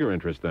even bigger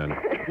interest then.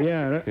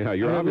 yeah. Yeah,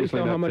 you're I at obviously least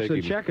know not how much taking...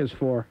 the check is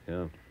for.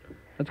 Yeah.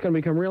 That's going to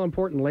become real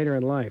important later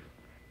in life.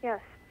 Yes.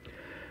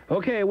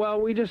 Okay, well,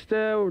 we're just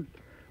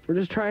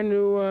trying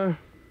to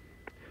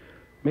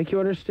make you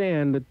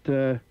understand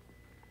that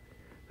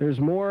there's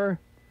more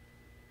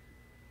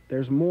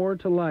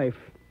to life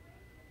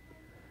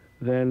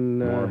than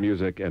more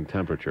music and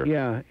temperature.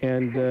 Yeah,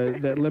 and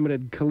that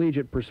limited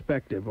collegiate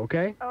perspective.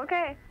 Okay.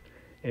 Okay.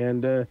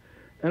 And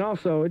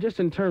also, just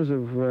in terms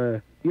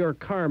of your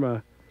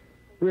karma,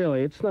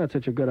 really, it's not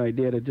such a good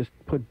idea to just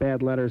put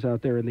bad letters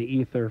out there in the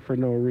ether for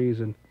no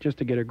reason, just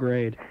to get a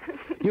grade.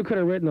 You could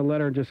have written a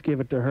letter and just give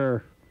it to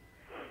her.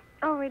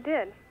 Oh, we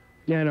did.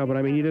 Yeah, I know, but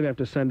I mean, you didn't have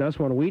to send us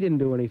one. We didn't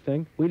do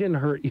anything. We didn't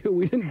hurt you.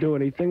 We didn't do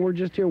anything. We're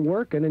just here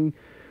working, and,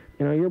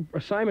 you know, your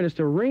assignment is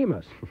to ream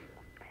us.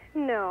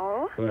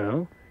 No.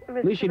 Well,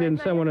 at least you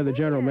didn't send one to the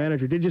general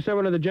manager. Did you send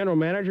one to the general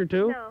manager,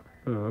 too? No.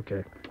 Oh,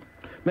 okay.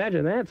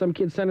 Imagine that. Some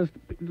kids send us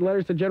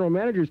letters to general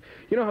managers.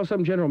 You know how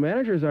some general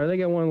managers are. They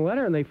get one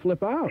letter and they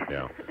flip out.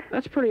 Yeah.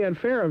 That's pretty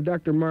unfair of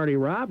Dr. Marty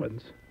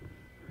Robbins,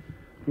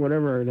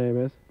 whatever her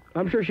name is.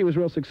 I'm sure she was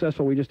real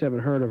successful. We just haven't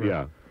heard of her.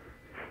 Yeah.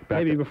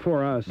 Maybe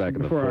before us. Back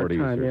in the before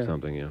 40s our time, or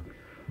something, yeah.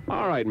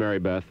 All right, Mary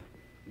Beth.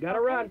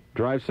 Gotta run.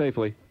 Drive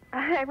safely.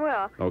 I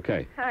will.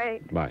 Okay. All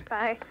right. Bye.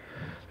 Bye.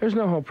 There's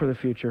no hope for the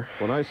future.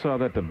 When I saw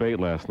that debate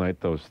last night,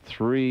 those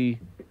three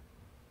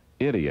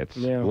idiots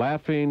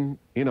laughing,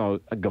 you know,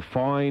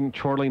 guffawing,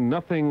 chortling,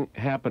 nothing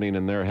happening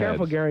in their heads.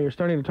 Careful, Gary. You're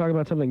starting to talk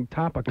about something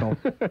topical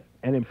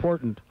and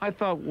important. I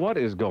thought, what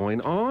is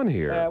going on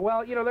here?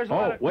 Well, you know, there's a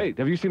lot of... wait.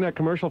 Have you seen that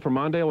commercial for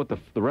Mondale with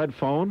the red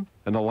phone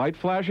and the light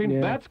flashing?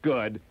 Yeah. That's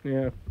good.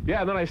 Yeah. Yeah,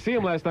 and then I see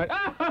him last night.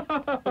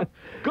 Good.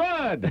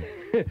 Well, good.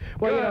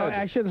 you know,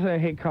 I shouldn't say I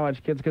hate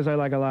college kids because I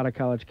like a lot of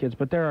college kids,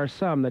 but there are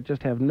some that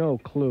just have no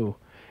clue.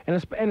 And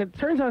it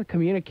turns out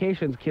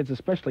communications kids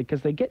especially,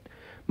 because they get...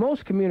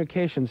 Most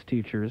communications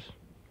teachers,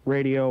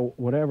 radio,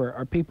 whatever,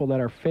 are people that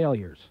are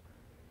failures.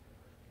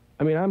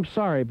 I mean, I'm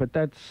sorry, but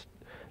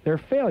they're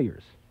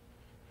failures.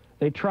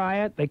 They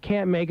try it, they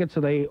can't make it,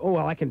 so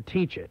I can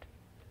teach it.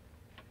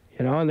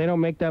 You know, and they don't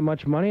make that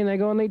much money, and they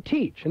go and they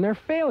teach, and they're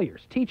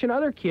failures. Teaching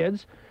other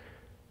kids,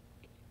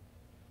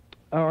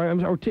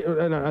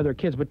 not other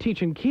kids, but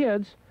teaching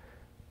kids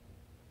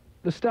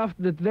the stuff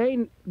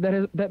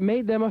that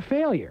made them a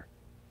failure.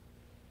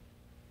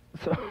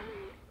 So...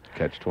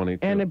 Catch-22.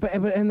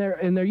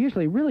 And they're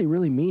usually really,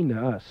 really mean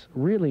to us.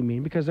 Really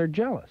mean, because they're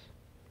jealous.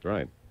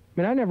 Right.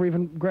 I mean, I never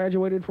even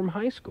graduated from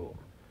high school.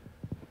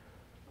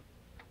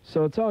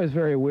 So it's always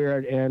very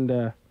weird. And,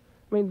 I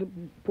mean, the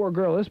poor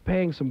girl is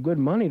paying some good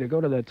money to go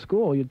to that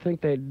school. You'd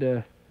think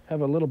they'd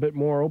have a little bit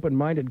more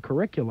open-minded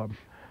curriculum.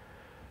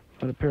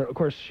 But apparently, of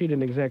course, she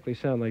didn't exactly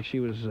sound like she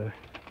was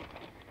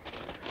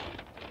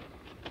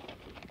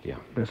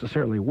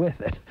necessarily with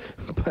it.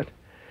 But...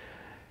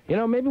 You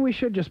know, maybe we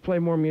should just play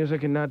more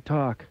music and not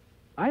talk.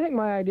 I think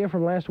my idea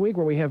from last week,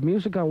 where we have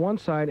music on one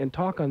side and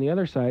talk on the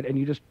other side, and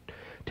you just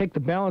take the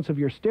balance of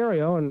your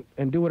stereo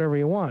and do whatever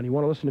you want. You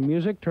want to listen to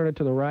music, turn it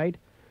to the right,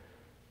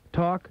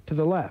 talk to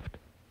the left.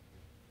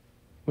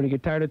 When you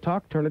get tired of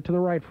talk, turn it to the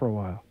right for a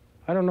while.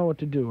 I don't know what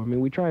to do. I mean,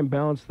 we try and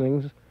balance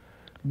things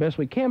the best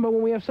we can, but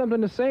when we have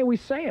something to say, we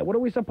say it. What are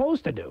we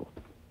supposed to do?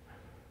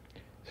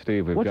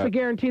 Steve, what's the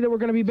guarantee that we're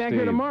going to be back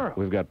here tomorrow?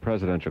 We've got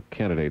presidential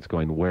candidates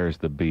going, where's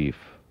the beef?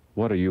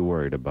 What are you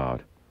worried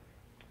about?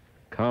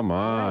 Come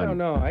on. I don't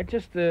know.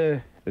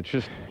 It's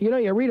just... You know,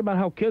 you read about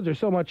how kids are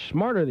so much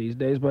smarter these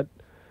days, but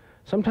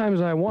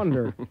sometimes I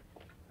wonder.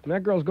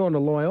 That girl's going to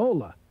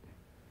Loyola.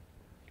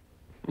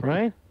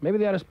 Right? Maybe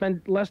they ought to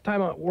spend less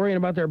time worrying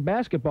about their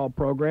basketball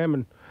program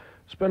and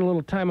spend a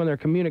little time on their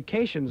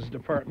communications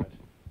department.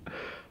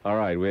 All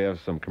right, we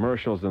have some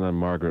commercials, and then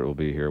Margaret will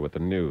be here with the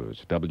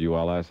news.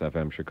 WLS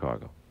FM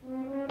Chicago.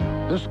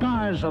 The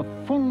skies are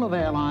full of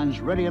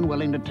airlines ready and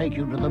willing to take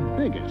you to the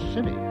biggest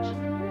cities.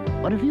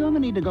 But if you ever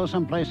need to go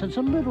someplace that's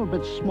a little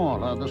bit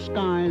smaller, the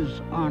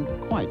skies aren't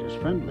quite as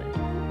friendly.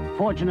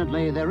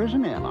 Fortunately, there is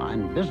an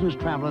airline business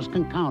travelers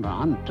can count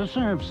on to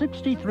serve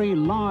 63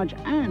 large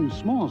and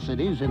small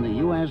cities in the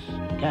U.S.,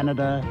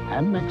 Canada,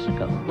 and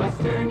Mexico.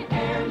 Western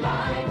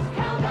Airlines,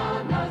 count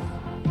on us.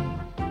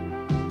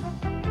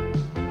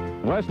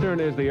 Western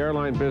is the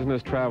airline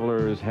business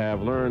travelers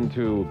have learned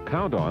to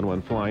count on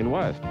when flying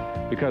west,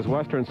 because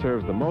Western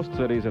serves the most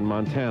cities in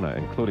Montana,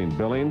 including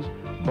Billings,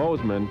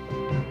 Bozeman,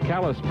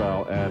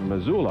 Kalispell, and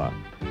Missoula.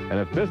 And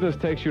if business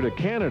takes you to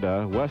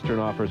Canada, Western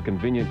offers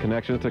convenient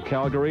connections to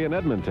Calgary and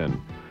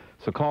Edmonton.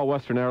 So call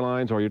Western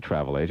Airlines or your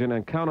travel agent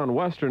and count on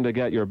Western to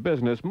get your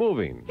business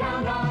moving.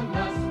 Count on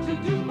us to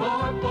do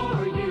more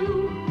for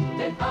you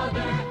than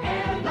other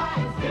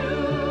airlines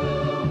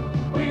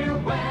do. We're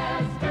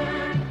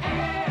Western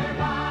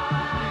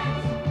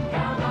Airlines.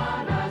 Count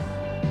on us.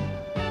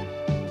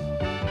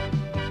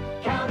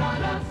 Count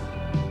on us.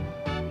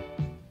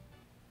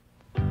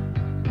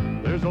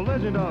 There's a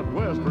legend out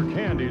west where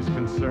candy's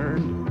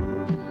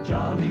concerned.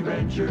 Jolly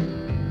Rancher.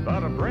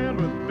 About a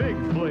brand with big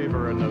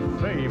flavor and the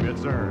fame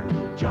it's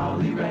earned.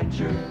 Jolly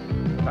Rancher.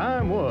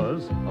 Time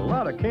was, a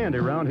lot of candy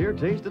around here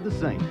tasted the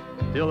same.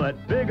 Till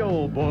that big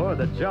old boy,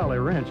 the Jolly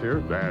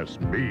Rancher. That's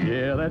me.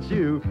 Yeah, that's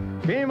you.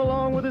 Came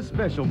along with his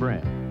special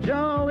brand,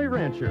 Jolly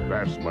Rancher.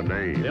 That's my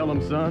name. Tell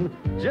 'em, son,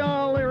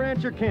 Jolly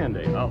Rancher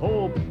candy. A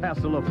whole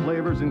passel of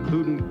flavors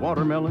including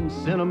watermelon,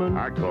 cinnamon.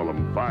 I call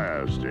them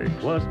fire sticks.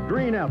 Plus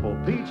green apple,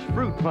 peach,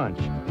 fruit punch.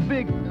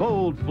 Big,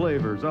 bold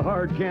flavors. A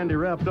hard candy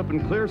wrapped up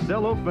in clear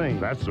cellophane.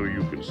 That's so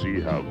you can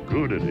see how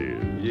good it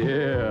is.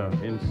 Yeah,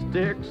 in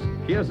sticks,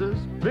 kisses,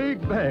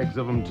 big bags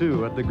of them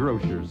too at the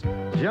grocer's.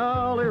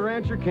 Jolly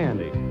Rancher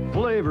candy.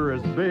 Flavor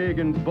as big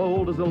and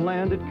bold as the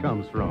land it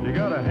comes from. You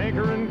gotta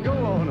hanker and go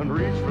on and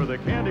reach for the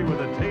candy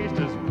with a taste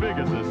as big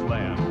as this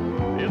land.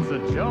 It's a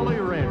Jolly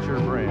Rancher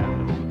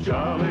brand.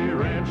 Jolly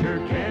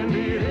Rancher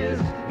candy it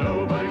is.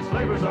 Nobody's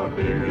flavors are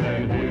bigger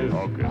than his.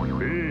 Talking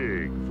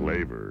big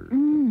flavor.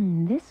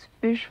 This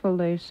fish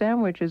fillet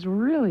sandwich is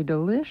really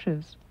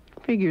delicious.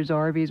 Figures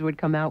Arby's would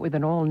come out with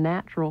an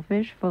all-natural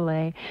fish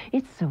fillet.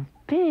 It's so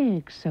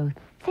big, so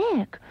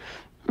thick.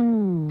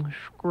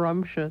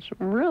 Scrumptious.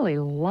 Really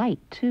light,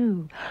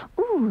 too.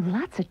 Ooh,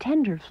 lots of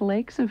tender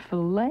flakes of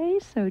filet.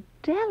 So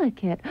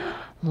delicate.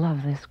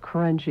 Love this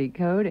crunchy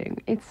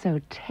coating. It's so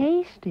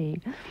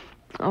tasty.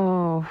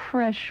 Oh,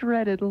 fresh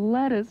shredded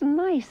lettuce.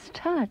 Nice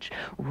touch.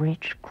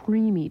 Rich,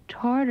 creamy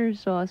tartar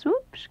sauce.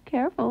 Oops,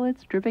 careful.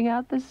 It's dripping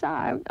out the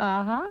side.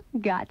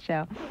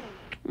 Gotcha.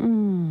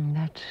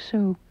 That's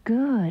so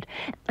good.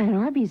 And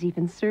Arby's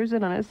even serves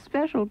it on a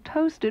special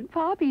toasted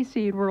poppy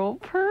seed roll.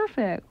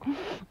 Perfect.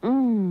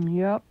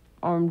 Yep.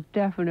 I'm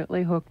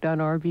definitely hooked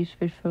on Arby's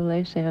fish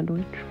fillet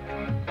sandwich.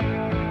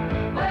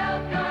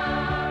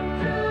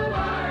 Welcome to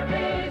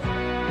Arby's.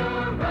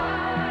 You're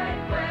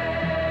right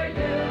where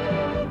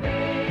you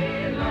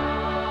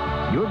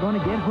belong. You're going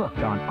to get hooked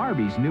on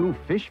Arby's new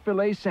fish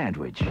fillet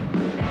sandwich.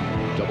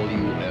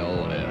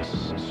 WLS.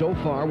 So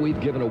far, we've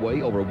given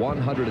away over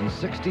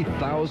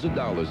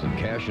 $160,000 in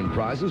cash and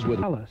prizes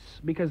with...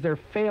 Because they're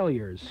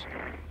failures.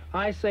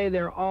 I say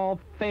they're all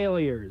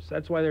failures.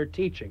 That's why they're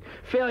teaching.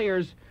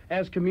 Failures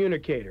as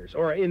communicators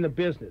or in the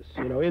business,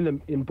 you know,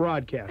 in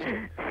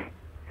broadcasting.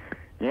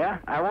 Yeah,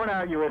 I won't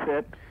argue with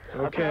it.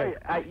 Okay.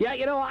 Yeah,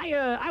 you know,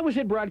 I was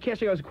in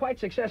broadcasting. I was quite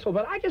successful,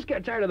 but I just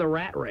got tired of the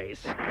rat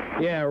race.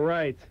 Yeah,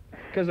 right.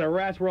 Because the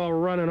rats were all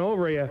running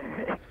over you.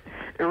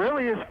 It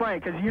really is funny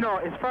because, you know,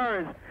 as far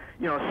as,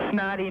 you know,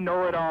 snotty,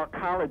 know-it-all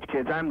college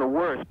kids, I'm the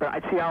worst,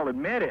 but I'll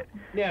admit it.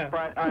 Yeah.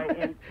 But,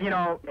 you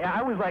know,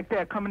 I was like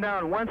that coming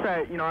down, and once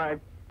I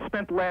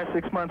spent the last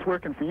 6 months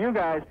working for you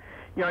guys,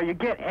 you know, you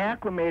get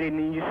acclimated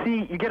and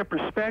you get a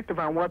perspective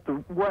on what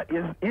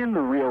is in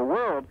the real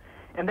world,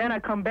 and then I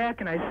come back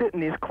and I sit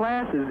in these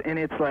classes, and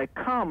it's like,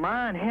 come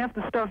on, half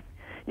the stuff,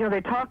 you know,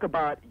 they talk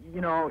about,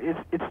 you know, it's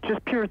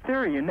just pure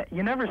theory.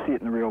 You never see it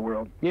in the real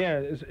world. Yeah,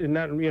 it's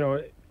not, you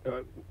know,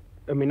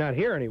 I mean, not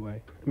here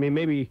anyway. I mean,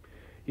 maybe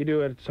you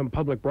do it at some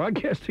public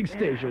broadcasting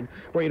station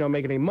where you don't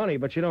make any money,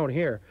 but you don't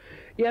hear.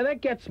 Yeah, that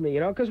gets me, you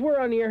know, because we're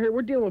on the air here.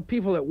 We're dealing with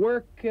people that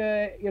work,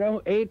 you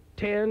know, 8,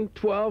 10,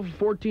 12,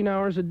 14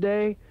 hours a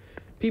day.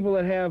 People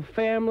that have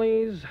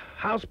families,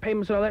 house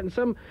payments and all that. And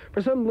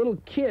for some little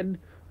kid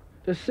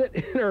to sit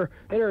in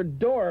her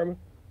dorm,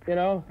 you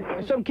know,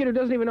 some kid who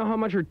doesn't even know how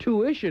much her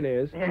tuition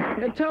is,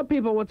 and tell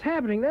people what's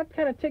happening, that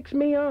kind of ticks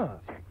me off.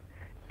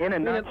 In a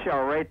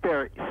nutshell, right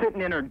there, sitting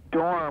in her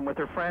dorm with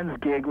her friends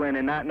giggling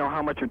and not know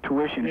how much her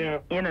tuition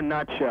is. In a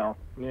nutshell.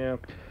 Yeah.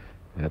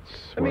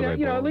 That's. I mean,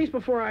 you know, at least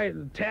before I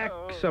attack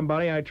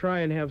somebody, I try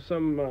and have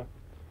some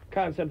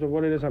concept of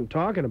what it is I'm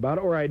talking about,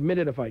 or I admit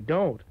it if I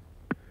don't.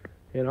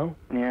 You know?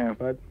 Yeah.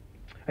 But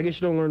I guess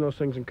you don't learn those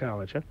things in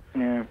college, huh?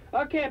 Yeah.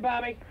 Okay,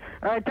 Bobby.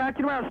 All right, talk to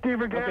you tomorrow,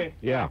 Steve. Okay.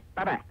 Yeah.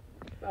 Bye-bye.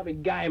 Bobby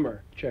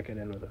Geimer checking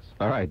in with us.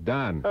 All right,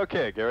 Don.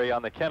 Okay, Gary,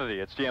 on the Kennedy.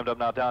 It's jammed up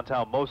now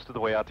downtown most of the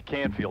way out to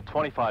Canfield.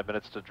 25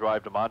 minutes to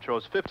drive to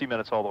Montrose, 50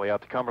 minutes all the way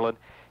out to Cumberland.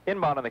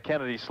 Inbound on the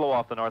Kennedy, slow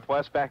off the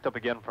northwest, backed up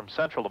again from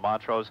Central to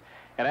Montrose.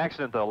 An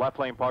accident, the left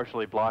lane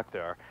partially blocked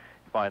there.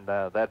 Find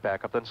that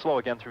backup, then slow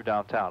again through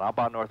downtown.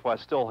 Outbound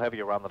northwest, still heavy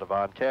around the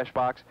Devon cash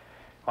box.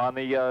 On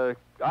the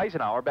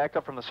Eisenhower, backed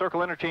up from the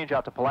Circle interchange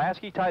out to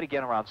Pulaski, tight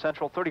again around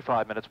Central,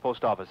 35 minutes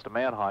post office to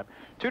Mannheim.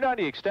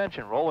 290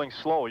 extension, rolling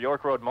slow,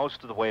 York Road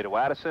most of the way to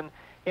Addison.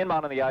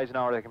 Inbound on the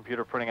Eisenhower, the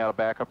computer printing out a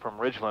backup from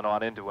Ridgeland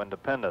on into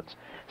Independence.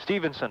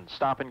 Stevenson,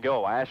 stop and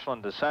go,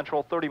 Ashland to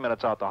Central, 30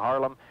 minutes out to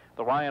Harlem.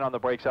 The Ryan on the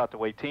brakes out to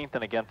 18th,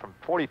 and again from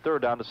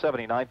 43rd down to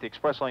 79th. The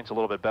express lane's a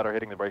little bit better,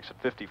 hitting the brakes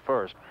at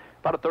 51st.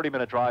 About a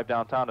 30-minute drive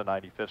downtown to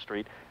 95th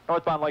Street.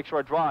 Northbound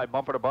Lakeshore Drive,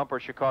 bumper to bumper,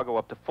 Chicago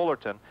up to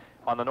Fullerton.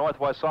 On the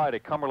northwest side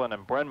at Cumberland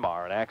and Bryn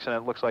Mawr, an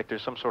accident. Looks like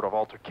there's some sort of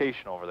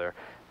altercation over there.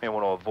 May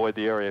want to avoid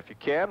the area if you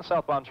can.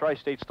 Southbound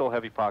Tri-State, still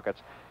heavy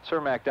pockets.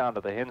 Cermak down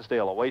to the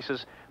Hinsdale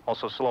Oasis.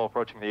 Also slow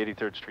approaching the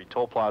 83rd Street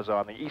Toll Plaza.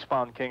 On the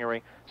eastbound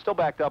Kingery, still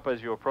backed up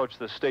as you approach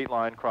the state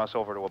line, cross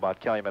over to about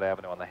Calumet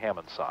Avenue on the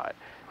Hammond side.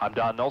 I'm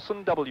Don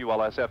Nelson,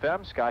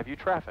 WLS-FM, Skyview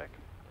Traffic.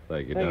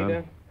 Thank you, Thank Don. you,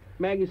 Dan.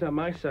 Maggie's on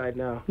my side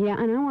now.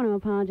 Yeah, and I want to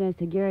apologize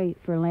to Gary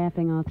for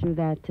laughing all through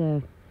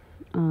that,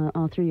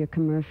 all through your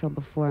commercial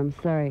before. I'm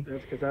sorry.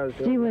 That's because I was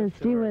doing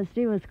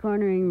Steve was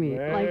cornering me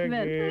like this.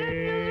 Maggie.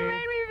 It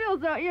made me feel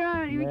so, you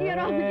know, you get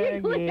all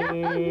giggly.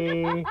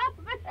 Maggie.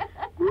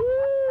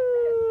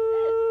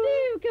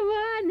 Steve, come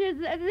on,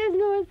 there's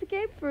no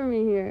escape for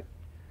me here.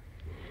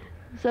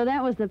 So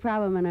that was the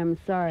problem, and I'm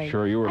sorry.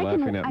 Sure, you were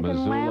laughing at I can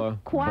Missoula, laugh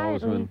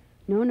quietly.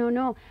 Bozeman.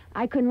 No.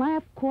 I can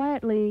laugh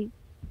quietly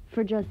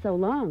for just so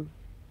long,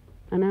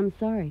 and I'm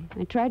sorry.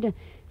 I tried to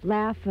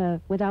laugh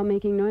without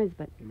making noise,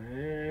 but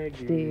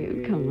Maggie,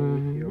 Steve, come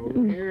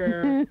on.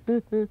 Here.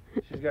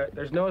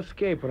 There's no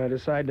escape when I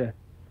decide to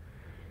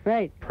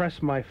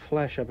press my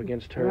flesh up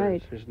against hers.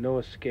 Right. There's no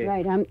escape.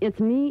 Right, it's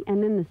me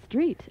and then the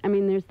street. I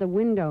mean, there's the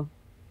window.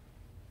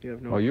 You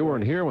have no Oh, you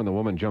weren't here when the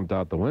woman jumped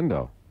out the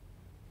window.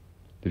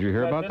 Did you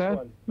hear about that?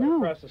 One, no.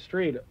 Across the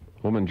street.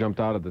 Woman jumped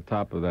out at the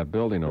top of that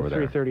building over The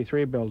there.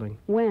 333 building.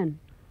 When?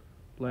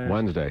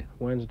 Wednesday.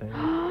 Wednesday.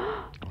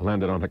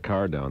 Landed on a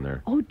car down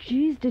there. Oh,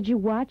 geez, did you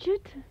watch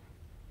it?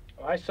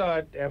 I saw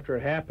it after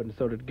it happened,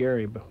 so did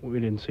Gary, but we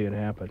didn't see it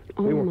happen.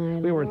 Oh, we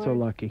weren't so Lord.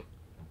 lucky.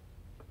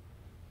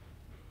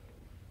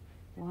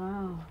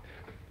 Wow.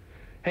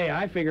 Hey,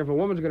 I figure if a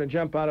woman's going to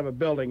jump out of a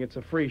building, it's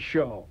a free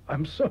show.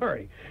 I'm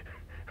sorry.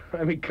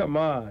 I mean, come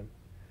on.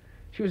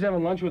 She was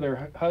having lunch with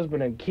her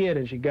husband and kid,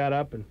 and she got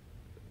up and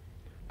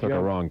Took a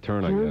wrong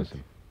turn, I guess.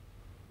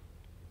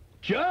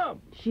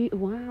 Jump!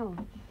 Wow.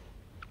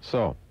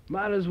 So.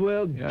 Might as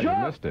well Yeah, jump.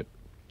 you missed it.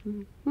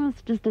 Well,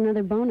 it's just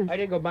another bonus. I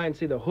didn't go by and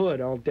see the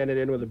hood all dented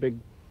in with a big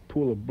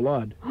pool of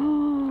blood.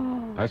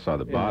 I saw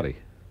the body.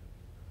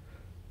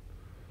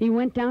 You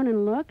went down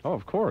and looked? Oh,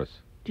 of course.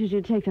 Did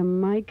you take a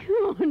mic?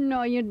 Oh,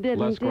 no, you didn't,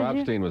 Les did you?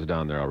 Grobstein was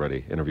down there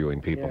already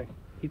interviewing people. Yeah,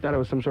 he thought it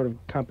was some sort of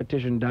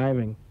competition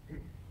diving.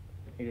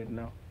 He didn't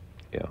know.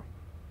 Yeah.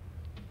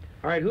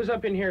 All right, who's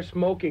up in here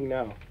smoking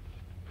now?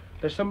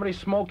 There's somebody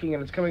smoking,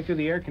 and it's coming through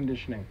the air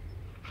conditioning.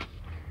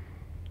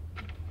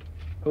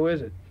 Who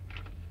is it?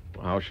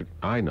 How should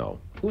I know?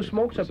 Who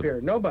smokes up here?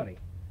 Nobody.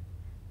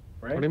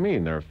 Right? What do you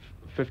mean? There are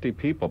 50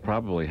 people.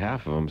 Probably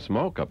half of them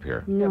smoke up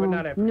here. No, but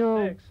not after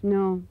no, 6.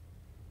 no.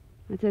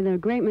 I'd say the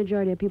great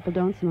majority of people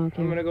don't smoke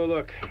here. I'm going to go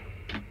look.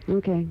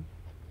 Okay.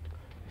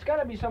 It's got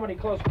to be somebody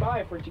close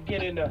by for it to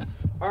get into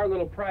our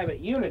little private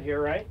unit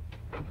here, right?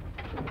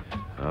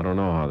 I don't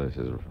know how this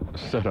is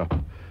set up.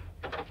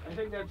 I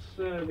think that's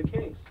the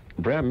case.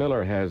 Brad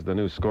Miller has the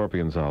new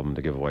Scorpions album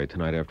to give away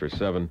tonight after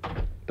 7.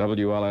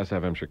 WLS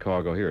FM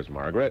Chicago. Here's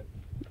Margaret.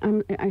 Are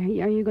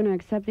you going to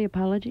accept the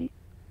apology?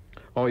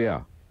 Oh,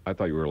 yeah. I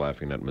thought you were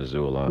laughing at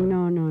Missoula.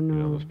 No. You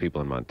know, those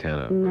people in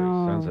Montana are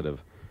No. very sensitive.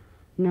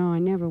 No, I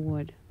never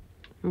would.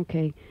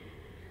 Okay.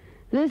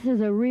 This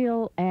is a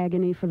real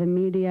agony for the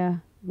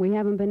media. We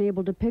haven't been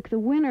able to pick the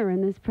winner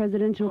in this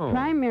presidential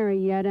primary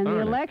yet, and the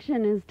darn it.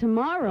 election is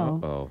tomorrow.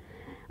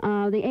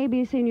 Uh-oh. The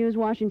ABC News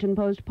Washington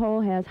Post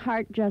poll has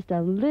Hart just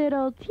a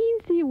little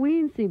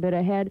teensy-weensy bit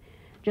ahead,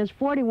 just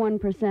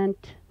 41%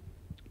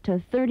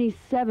 to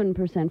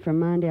 37% from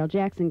Mondale.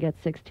 Jackson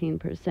gets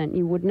 16%.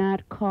 You would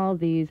not call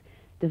these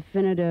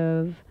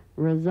definitive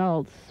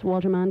results.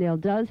 Walter Mondale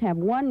does have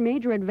one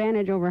major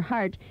advantage over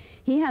Hart.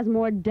 He has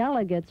more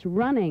delegates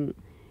running,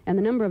 and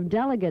the number of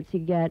delegates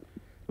you get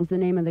is the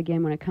name of the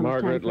game when it comes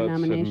Margaret, time for let's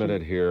nomination.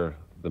 admit it here.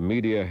 The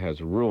media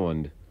has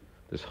ruined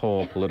this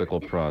whole political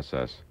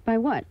process. By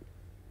what?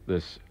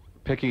 This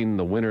picking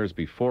the winners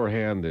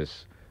beforehand,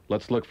 this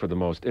let's look for the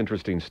most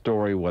interesting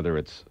story, whether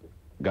it's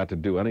got to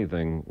do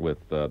anything with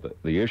the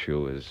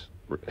issue is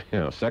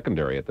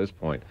secondary at this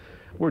point.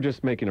 We're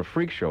just making a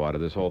freak show out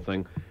of this whole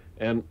thing.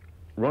 And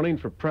running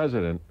for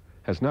president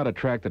has not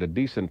attracted a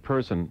decent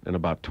person in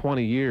about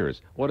 20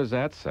 years. What does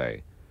that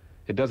say?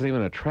 It doesn't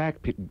even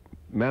attract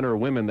men or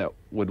women that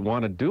would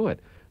want to do it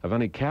of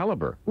any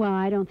caliber. Well,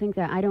 I don't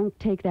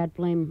take that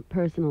blame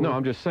personally. No,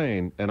 I'm just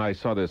saying, and I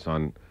saw this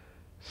on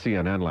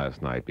CNN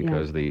last night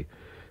because the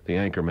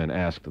anchorman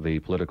asked the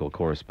political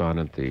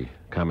correspondent, the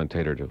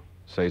commentator, to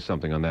say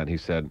something on that. He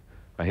said,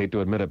 I hate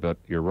to admit it, but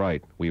you're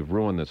right. We've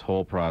ruined this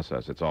whole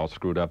process. It's all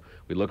screwed up.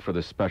 We look for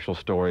the special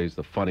stories,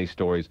 the funny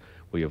stories.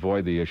 We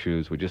avoid the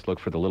issues. We just look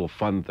for the little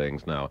fun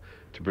things now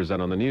to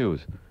present on the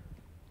news.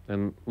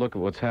 And look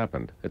at what's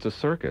happened. It's a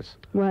circus.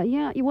 Well,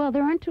 yeah. Well,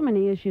 there aren't too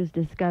many issues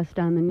discussed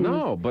on the news.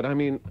 No, but I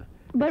mean,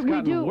 But it's we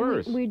gotten do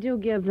worse. we do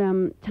give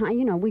them time.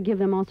 You know, we give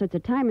them all sorts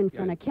of time in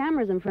front of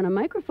cameras, in front of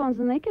microphones,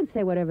 and they can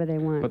say whatever they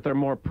want. But they're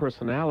more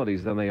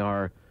personalities than they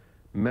are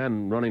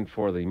men running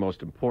for the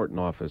most important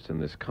office in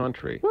this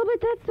country. Well, but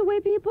that's the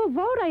way people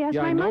vote. I asked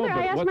Yeah, my I know, mother. but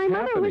I asked what's my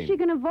mother, who's happening? she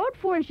going to vote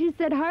for? And she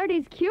said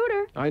Hardy's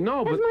cuter. I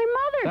know, That's but my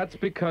mother. that's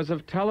because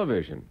of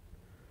television.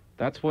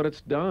 That's what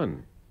it's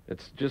done.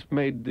 It's just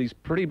made these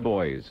pretty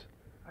boys,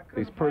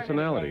 these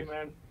personalities.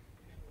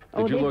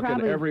 Oh, Did you they look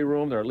probably- in every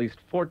room? There are at least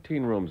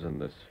 14 rooms in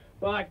this.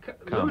 Well,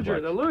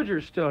 complex. the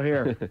Luger's still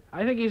here.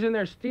 I think he's in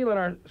there stealing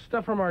our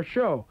stuff from our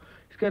show.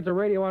 He's got the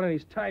radio on and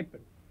he's typing.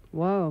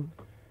 Whoa.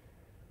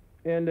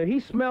 And he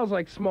smells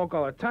like smoke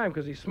all the time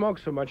because he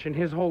smokes so much, and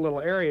his whole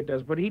little area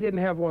does, but he didn't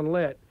have one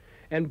lit.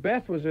 And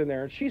Beth was in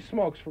there, and she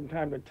smokes from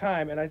time to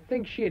time, and I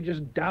think she had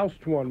just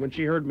doused one when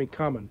she heard me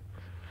coming.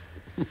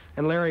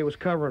 And Larry was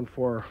covering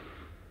for her.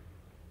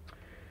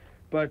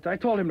 But I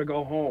told him to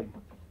go home.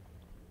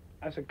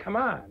 I said, come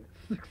on.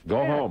 It's 6:10.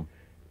 Go home.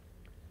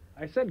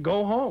 I said,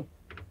 go home.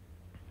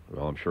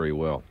 Well, I'm sure he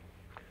will.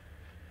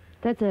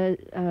 That's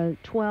a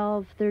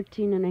 12,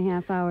 13 and a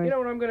half hours. You know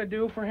what I'm going to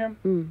do for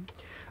him?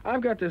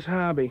 I've got this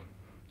hobby.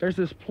 There's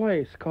this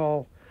place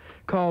called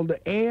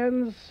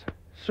Ann's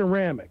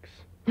Ceramics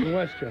in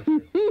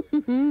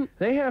Westchester.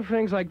 They have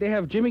things like they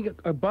have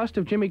a bust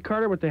of Jimmy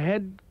Carter with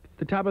the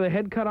top of the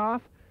head cut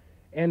off,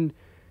 and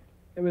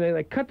I mean,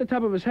 they cut the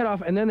top of his head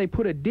off, and then they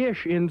put a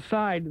dish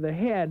inside the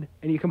head,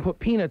 and you can put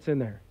peanuts in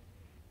there.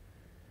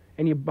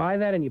 And you buy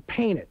that and you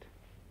paint it.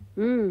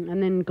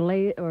 And then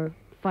glaze or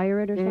fire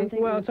it or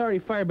something? Well, it's already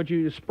fired, but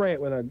you spray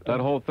it with a... That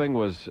whole thing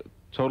was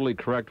totally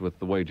correct with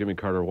the way Jimmy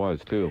Carter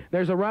was, too.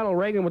 There's a Ronald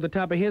Reagan with the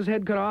top of his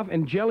head cut off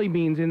and jelly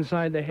beans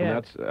inside the head.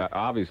 And that's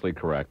obviously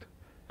correct.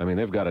 I mean,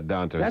 they've got it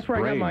down to That's his where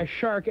brain. I got my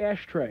shark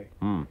ashtray.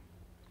 Hmm.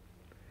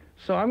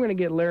 So I'm going to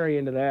get Larry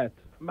into that.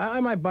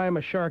 I might buy him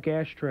a shark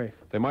ashtray.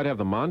 They might have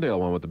the Mondale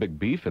one with the big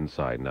beef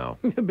inside now.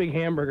 A big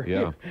hamburger.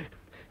 Yeah.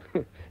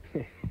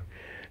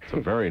 It's a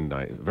very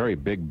nice, very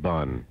big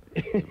bun.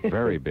 It's a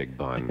very big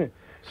bun. I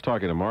was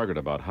talking to Margaret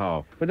about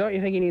how... But don't you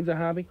think he needs a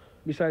hobby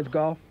besides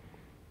golf?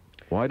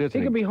 Why doesn't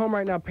He could be home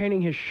right now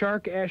painting his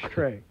shark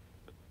ashtray.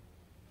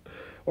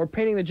 Or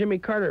painting the Jimmy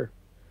Carter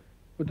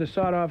with the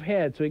sawed-off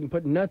head so he can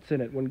put nuts in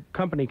it when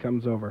company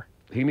comes over.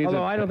 He needs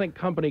Although I don't think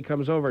company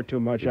comes over too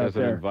much He out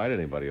doesn't there. invite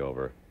anybody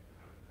over.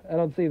 I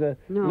don't see the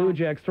No. Blue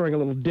Jacks throwing a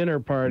little dinner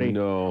party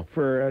No.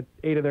 for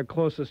 8 of their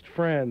closest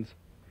friends.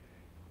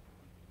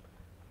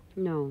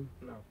 No.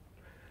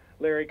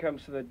 Larry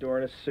comes to the door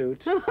in a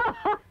suit,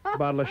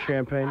 bottle of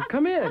champagne.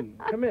 Come in,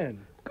 come in.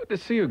 Good to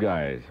see you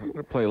guys. I'm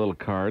going to play a little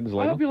cards.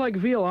 I hope you like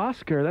Veal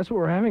Oscar. That's what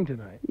we're having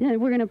tonight. Yeah,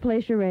 we're going to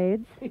play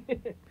charades.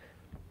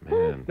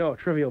 Man. No,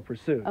 Trivial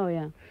Pursuit. Oh,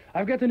 yeah.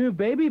 I've got the new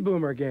Baby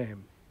Boomer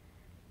game.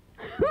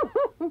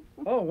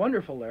 Oh,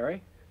 wonderful,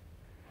 Larry.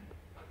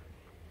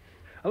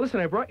 Listen,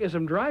 I brought you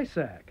some dry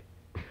sack.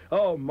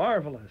 Oh,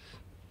 marvelous.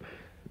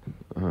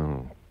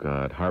 Oh,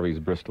 God. Harvey's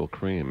Bristol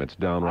Cream. It's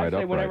down I right say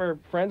upright. whenever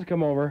friends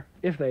come over,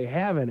 if they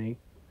have any,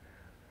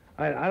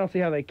 I don't see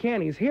how they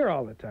can. He's here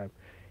all the time.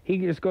 He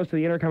just goes to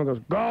the intercom and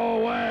goes,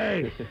 "Go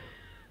away!"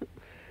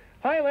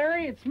 Hi,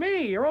 Larry, it's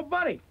me, your old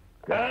buddy.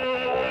 Go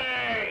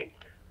away!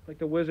 Like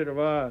the Wizard of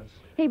Oz.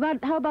 Hey,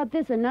 how about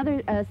this?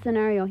 Another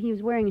scenario. He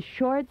was wearing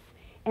shorts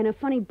and a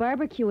funny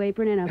barbecue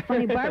apron and a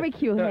funny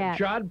barbecue hat.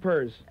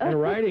 Jodhpurs and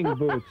riding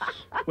boots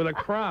with a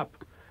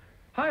crop.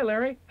 Hi,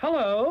 Larry.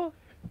 Hello.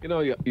 You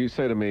know, you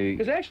say to me...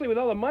 Because actually, with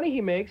all the money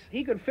he makes,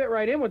 he could fit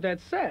right in with that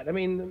set. I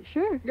mean,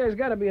 sure. The guy's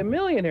got to be a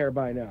millionaire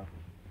by now.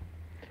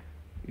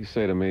 You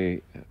say to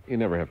me, you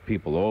never have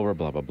people over,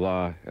 blah, blah,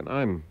 blah, and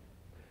I'm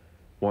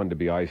one to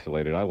be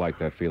isolated. I like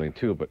that feeling,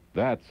 too, but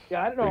that's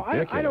Yeah, I don't know. I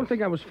ridiculous. don't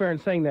think I was fair in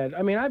saying that.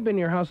 I mean, I've been to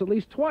your house at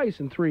least twice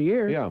in 3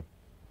 years. Yeah,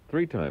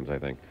 3 times, I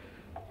think.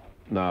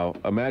 Now,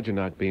 imagine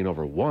not being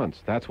over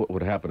once. That's what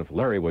would happen if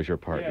Larry was your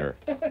partner.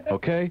 Yeah.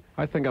 Okay?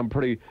 I think I'm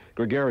pretty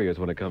gregarious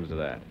when it comes to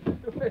that.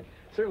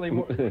 Certainly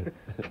more.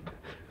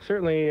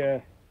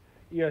 Certainly,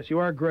 yes, you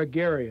are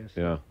gregarious.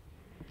 Yeah.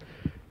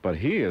 But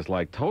he is,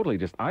 like, totally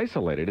just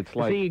isolated. It's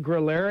like... Is he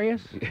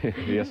gregarious?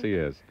 Yes, he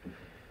is.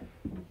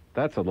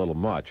 That's a little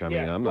much. I mean,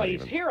 I'm well, not he's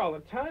even... here all the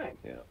time.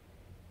 Yeah.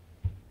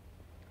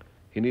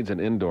 He needs an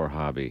indoor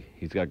hobby.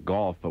 He's got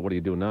golf, but what do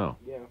you do now?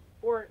 Yeah.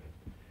 Or,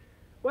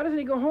 why doesn't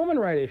he go home and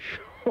write his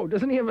show?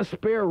 Doesn't he have a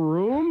spare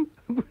room?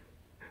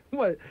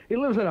 What, he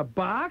lives in a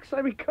box?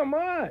 I mean, come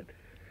on.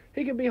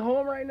 He could be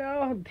home right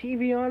now,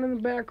 TV on in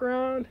the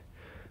background.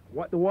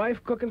 The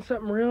wife cooking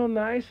something real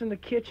nice in the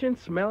kitchen,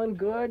 smelling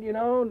good, you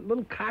know,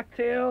 little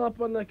cocktail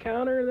up on the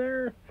counter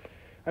there.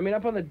 I mean,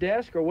 up on the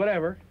desk or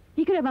whatever.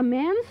 He could have a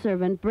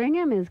manservant bring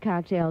him his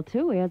cocktail,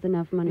 too. He has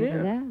enough money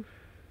for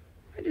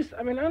that.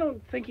 I mean, I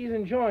don't think he's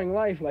enjoying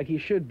life like he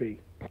should be.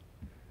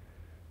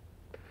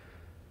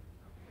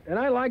 And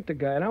I like the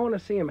guy, and I want to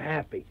see him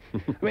happy.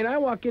 I mean, I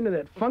walk into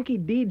that funky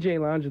DJ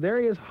lounge,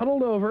 there he is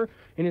huddled over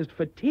in his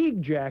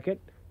fatigue jacket,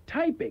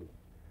 typing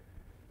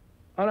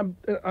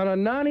on a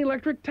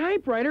non-electric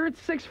typewriter at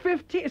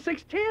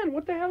 6:10.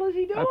 What the hell is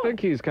he doing? I think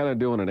he's kind of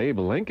doing an Abe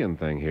Lincoln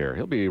thing here.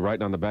 He'll be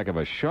writing on the back of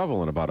a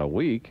shovel in about a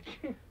week.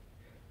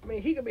 I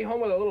mean, he could be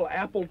home with a little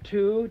Apple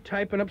II,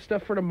 typing up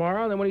stuff for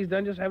tomorrow, and then when he's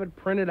done, just have it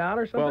printed out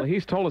or something. Well,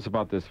 he's told us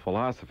about this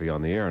philosophy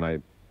on the air, and I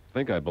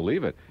think I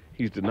believe it.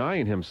 He's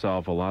denying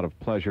himself a lot of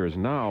pleasures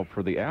now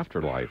for the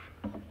afterlife.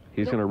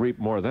 He's going to reap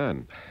more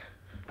then.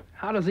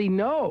 How does he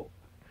know?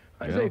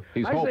 I say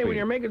when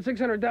you're making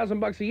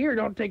 $600,000 a year,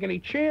 don't take any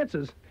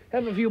chances.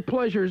 Have a few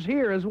pleasures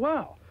here as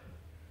well.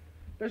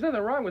 There's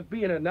nothing wrong with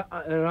being an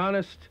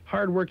honest,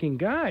 hard-working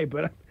guy,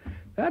 but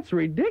that's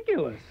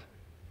ridiculous.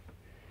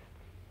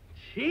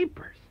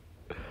 Jeepers.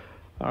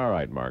 All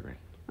right, Margaret.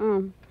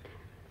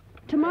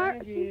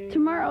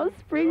 Tomorrow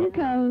spring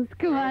comes.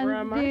 Come on, We're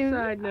on my Steve.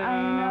 side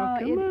now.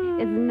 I know.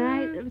 It's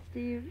nice,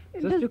 Steve.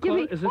 Is this too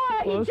close? Is this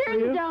too close he for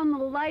turned you? down the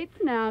lights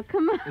now.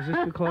 Come on. Is this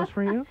too close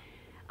for you?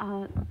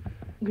 Can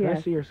I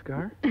Yes. see your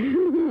scar?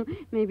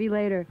 Maybe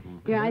later.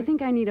 Yeah, I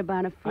think I need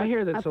about a foot. I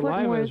hear that a foot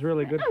saliva more is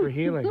really good for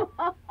healing.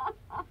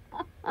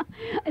 I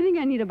think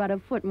I need about a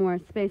foot more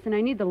space, and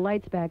I need the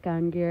lights back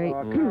on, Gary.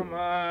 Oh, come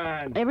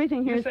on.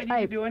 Everything here You is said you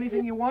tight. could do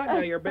anything you want now.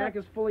 Your back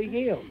is fully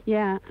healed.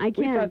 Yeah, I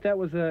We can't. thought that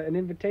was an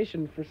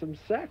invitation for some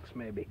sex,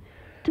 maybe.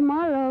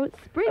 Tomorrow,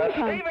 spring comes.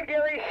 Steve and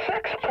Gary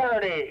sex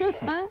party!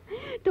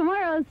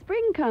 Tomorrow,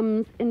 spring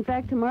comes. In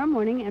fact, tomorrow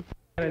morning at...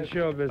 And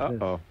show business.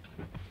 Uh-oh.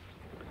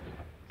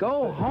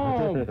 Go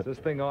home. Is this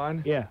thing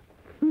on? Yeah.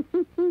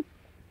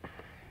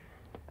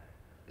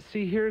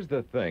 See, here's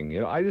the thing.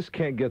 You know, I just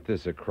can't get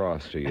this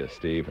across to you,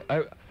 Steve.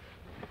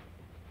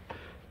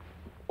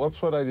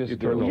 What's what I just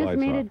did? You just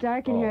made it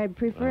dark in here. I'd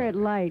prefer it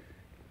light.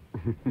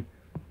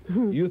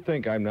 You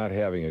think I'm not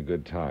having a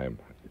good time.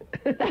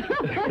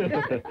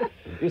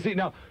 You see,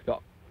 now,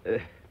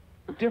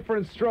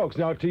 different strokes.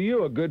 Now, to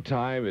you, a good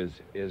time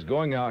is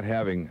going out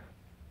having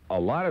a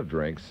lot of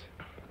drinks,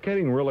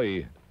 getting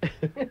really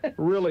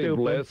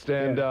blitzed,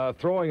 and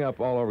throwing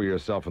up all over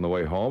yourself on the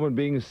way home and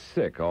being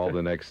sick all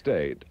the next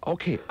day.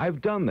 Okay,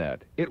 I've done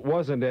that. It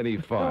wasn't any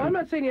fun. No, I'm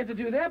not saying you have to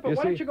do that, but You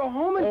why see, don't you go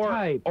home and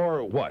type?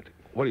 Or what?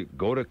 What do you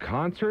go to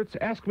concerts?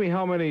 Ask me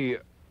how many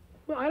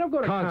Well, I don't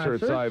go to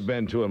concerts I've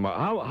been to in my...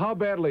 How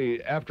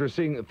badly, after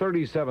seeing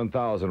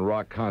 37,000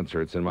 rock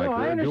concerts in my No, I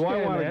career, do I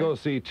understand want to that. go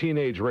see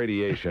Teenage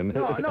Radiation?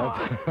 No,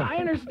 I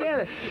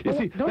understand it. You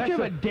see, Don't you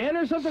have a den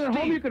or something at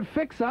home you could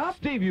fix up?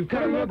 Steve, you've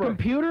got Got to a little remember...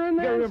 computer in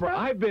there and Remember, stuff?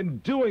 I've been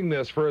doing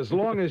this for as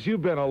long as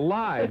you've been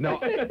alive. Now,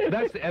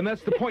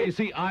 that's the point. You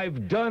see,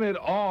 I've done it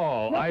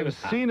all. I've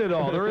seen it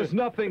all. There is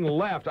nothing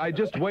left. I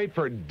just wait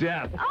for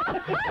death.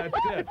 That's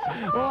it.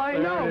 Well, I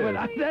know,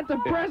 but that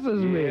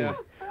depresses me. Yeah.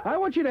 I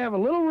want you to have a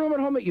little room at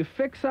home that you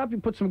fix up. You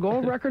put some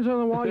gold records on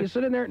the wall. You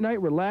sit in there at night,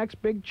 relax,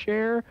 big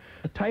chair,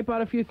 type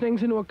out a few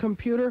things into a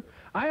computer.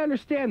 I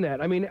understand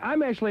that. I mean,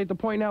 I'm actually at the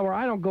point now where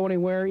I don't go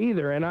anywhere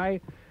either, and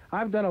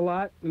I've done a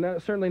lot,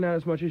 certainly not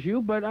as much as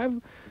you, but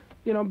I've,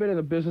 been in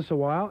the business a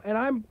while, and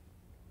I'm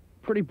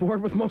pretty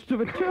bored with most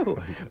of it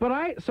too. But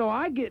I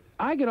get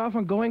off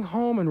on going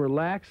home and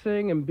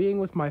relaxing and being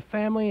with my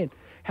family and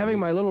having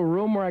my little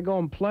room where I go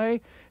and play.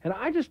 And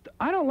I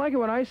don't like it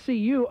when I see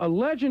you, a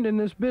legend in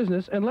this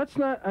business, and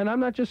I'm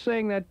not just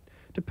saying that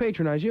to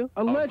patronize you,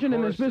 a legend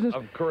in this business.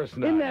 Of course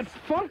not. In that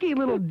funky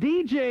little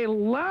DJ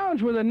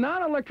lounge with a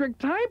non-electric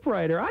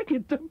typewriter. I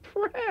get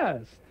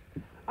depressed.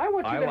 I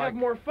want you to have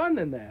more fun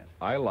than that.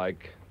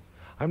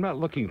 I'm not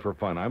looking for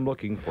fun. I'm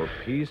looking for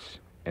peace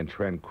and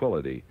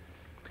tranquility.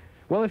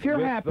 Well, if you're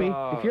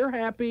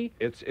happy,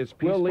 it's peaceful.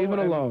 We'll leave it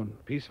alone.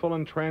 Peaceful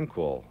and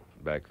tranquil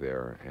back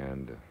there,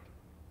 and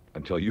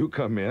until you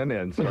come in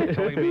and start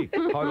telling me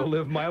how to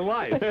live my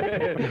life,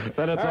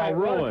 then it's all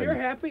ruined. Well,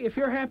 if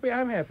you're happy,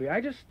 I'm happy. I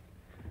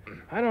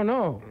don't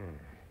know.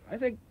 I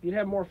think you'd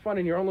have more fun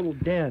in your own little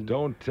den.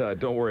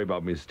 Don't worry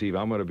about me, Steve.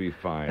 I'm going to be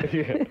fine.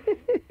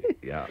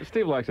 Yeah.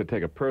 Steve likes to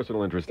take a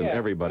personal interest in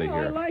everybody well,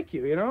 here. I like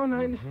you,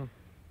 and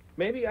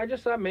maybe I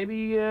just thought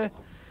you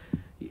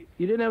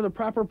didn't have the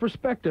proper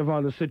perspective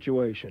on the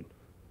situation.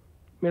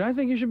 I mean, I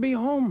think you should be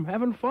home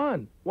having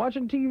fun,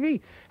 watching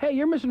TV. Hey,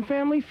 you're missing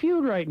Family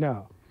Feud right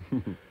now.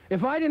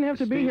 If I didn't have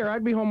to be here,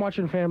 I'd be home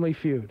watching Family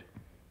Feud.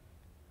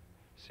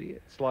 See,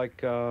 it's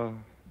like, I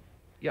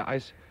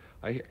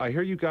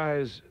hear you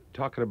guys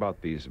talking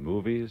about these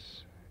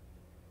movies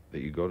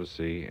that you go to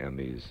see and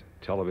these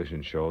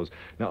television shows.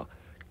 Now,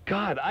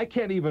 God, I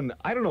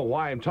don't know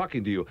why I'm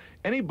talking to you.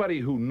 Anybody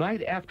who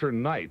night after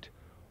night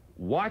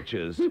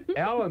watches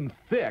Alan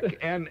Thicke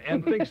and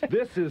thinks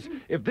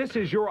if this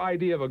is your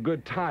idea of a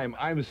good time,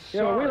 I'm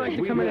sorry. Yeah, we like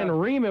to come in and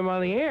ream him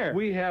on the air.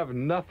 We have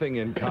nothing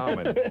in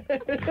common.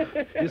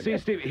 You see,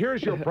 Steve,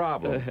 here's your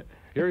problem.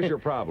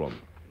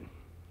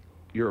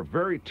 You're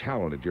very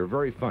talented, you're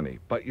very funny,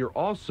 but you're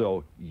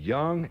also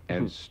young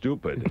and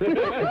stupid.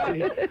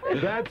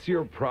 That's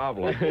your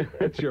problem.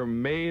 That's your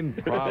main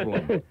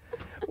problem.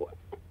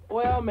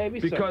 Well,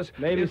 maybe because so.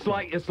 Maybe it's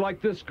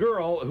like this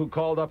girl who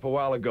called up a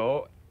while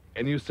ago,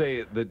 and you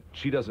say that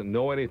she doesn't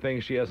know anything,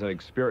 she hasn't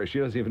experienced, she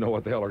doesn't even know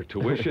what the hell her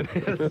tuition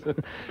is.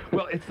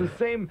 Well, it's the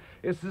same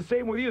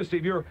with you,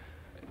 Steve.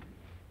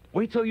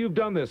 wait till you've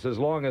done this as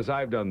long as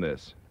I've done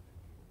this.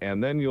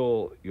 And then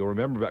you'll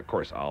remember back. Of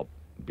course, I'll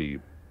be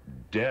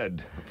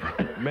dead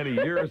for many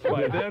years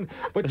by then.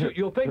 But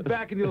you'll think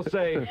back and you'll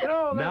say,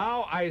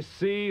 now I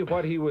see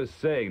what he was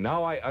saying.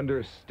 Now I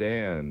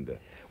understand.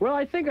 Well,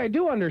 I think I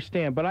do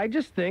understand, but I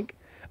just think,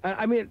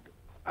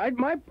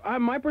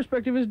 my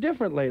perspective is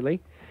different lately,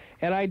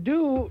 and I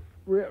do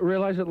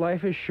realize that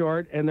life is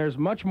short, and there's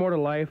much more to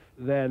life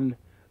than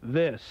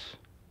this.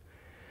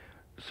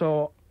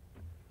 So,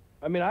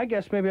 I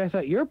guess maybe I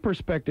thought your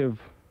perspective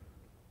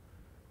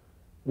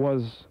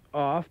was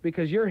off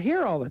because you're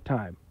here all the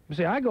time. You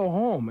see, I go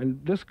home, and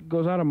this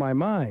goes out of my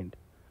mind.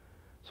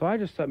 So I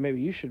just thought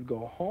maybe you should go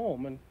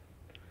home and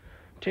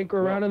tinker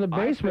around in the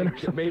basement or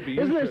something. Maybe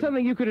Isn't there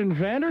something you could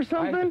invent or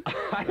something?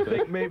 I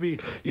think maybe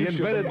you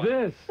invented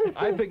this.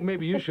 I think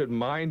maybe you should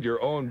mind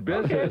your own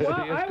business.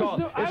 Okay,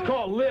 well, it's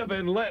called live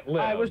and let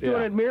live. I was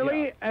doing it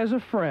merely as a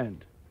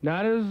friend,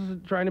 not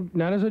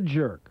as a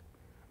jerk.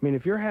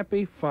 If you're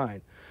happy,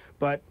 fine.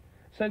 But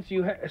since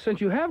you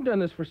have done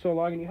this for so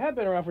long and you have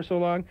been around for so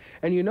long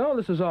and you know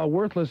this is all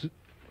worthless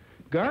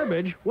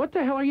garbage, what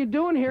the hell are you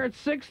doing here at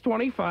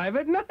 6:25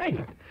 at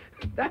night?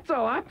 That's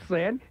all I'm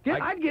saying.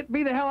 I'd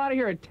be the hell out of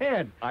here at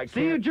 10.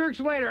 See you jerks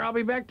later. I'll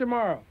be back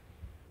tomorrow.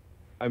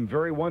 I'm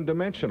very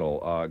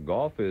one-dimensional.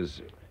 Golf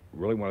is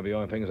really one of the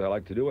only things I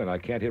like to do, and I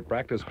can't hit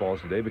practice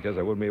balls today because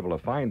I wouldn't be able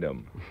to find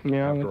them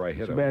after I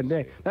hit them. It's a bad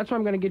day. That's why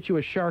I'm going to get you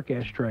a shark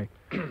ashtray.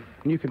 And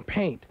you can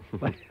paint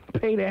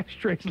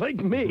ashtrays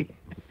like me.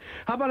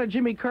 How about a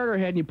Jimmy Carter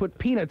head and you put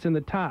peanuts in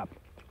the top?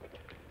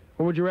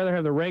 Or would you rather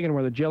have the Reagan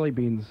where the jelly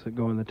beans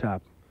go in the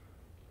top?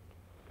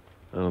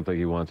 I don't think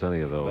he wants any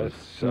of those.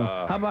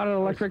 How about an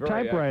electric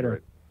typewriter?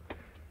 Accurate.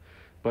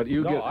 But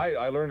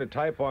I learned to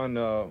type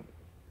on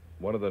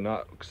one of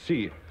the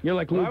You're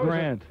like Lou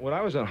Grant. When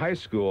I was in high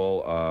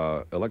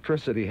school,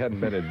 electricity hadn't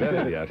been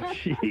invented yet.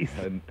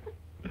 Jeez.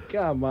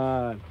 Come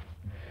on.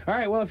 All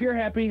right, well, if you're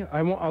happy,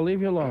 I'll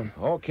leave you alone.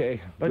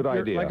 Okay, good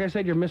idea. Like I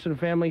said, you're missing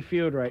Family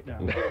Feud right now.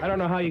 I don't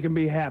know how you can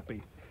be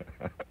happy.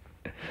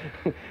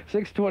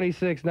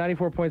 626,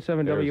 94.7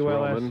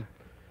 WLS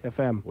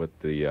FM. With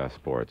the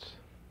sports.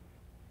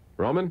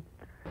 Roman?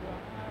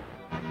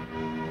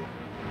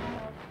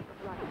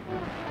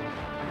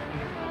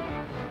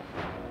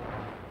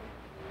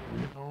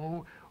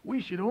 We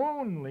should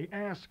only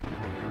ask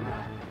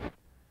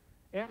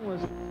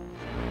analysts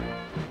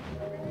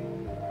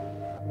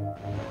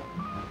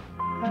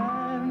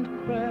and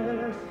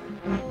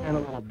a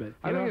little bit.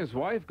 I think his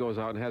wife goes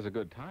out and has a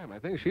good time. I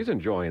think she's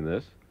enjoying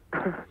this.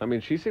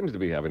 She seems to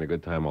be having a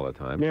good time all the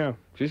time. Yeah.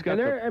 She's got.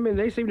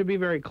 They seem to be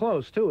very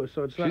close too.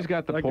 So it's she's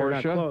got the like they're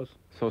not Porsche. Close.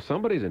 So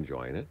somebody's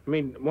enjoying it.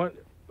 What?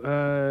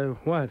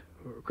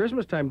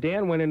 Christmas time,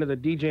 Dan went into the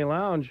DJ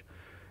lounge,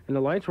 and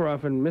the lights were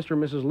off, and Mr.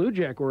 and Mrs.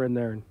 Lujak were in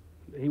there. And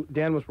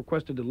Dan was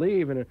requested to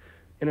leave in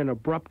an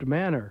abrupt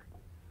manner.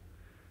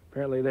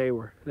 Apparently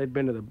they'd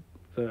been to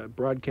the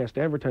Broadcast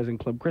Advertising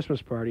Club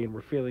Christmas party and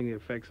were feeling the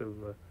effects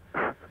of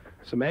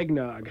some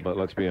eggnog. But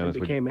let's be honest,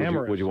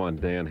 would you want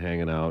Dan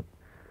hanging out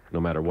no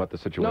matter what the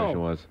situation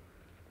was?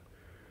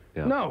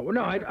 Yeah. No,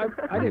 I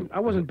didn't. I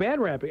wasn't bad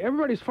rapping.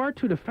 Everybody's far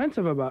too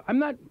defensive about. I'm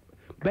not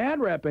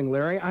bad rapping,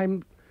 Larry.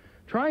 I'm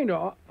trying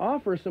to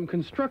offer some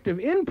constructive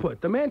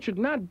input. The man should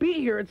not be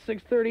here at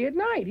 6:30 at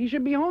night. He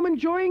should be home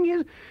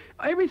enjoying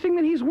everything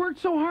that he's worked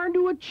so hard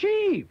to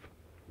achieve.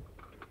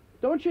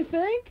 Don't you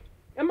think?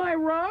 Am I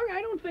wrong?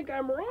 I don't think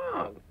I'm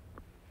wrong.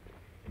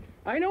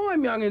 I know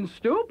I'm young and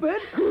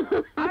stupid.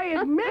 I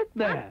admit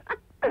that.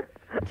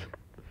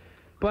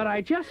 But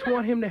I just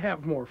want him to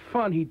have more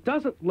fun. He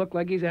doesn't look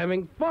like he's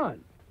having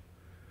fun.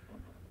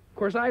 Of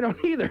course, I don't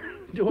either.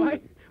 Do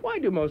I? Well, I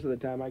do most of the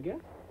time, I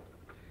guess.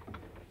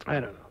 I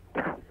don't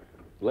know.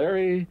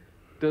 Larry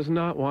does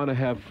not want to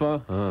have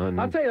fun.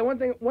 I'll tell you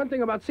one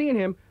thing about seeing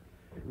him.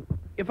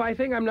 If I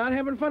think I'm not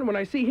having fun, when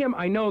I see him,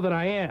 I know that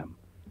I am.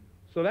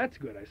 So that's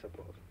good, I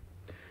suppose.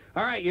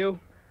 All right, you.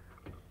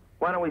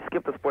 Why don't we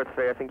skip the sports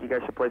fair? I think you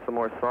guys should play some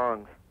more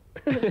songs.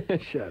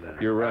 Shut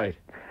up. You're right.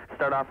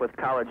 Start off with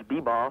college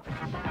b-ball.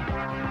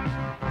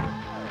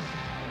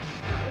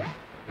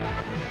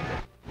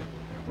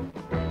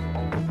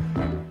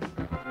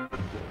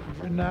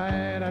 every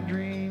night I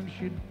dream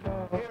she'd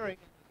fall.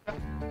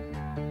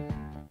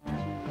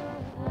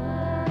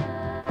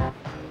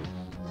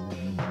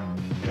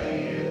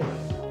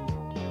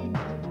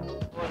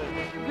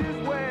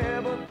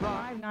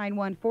 Five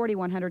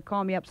 991-4100.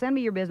 Call me up. Send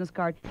me your business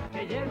card.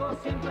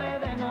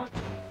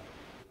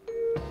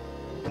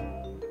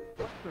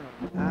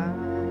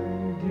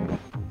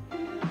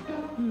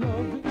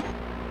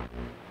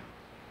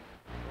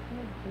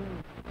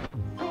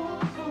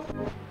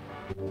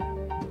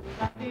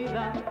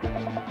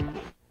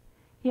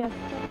 Yes.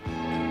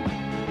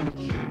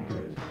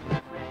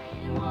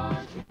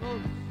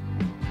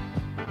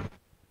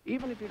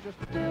 Even if you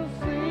just still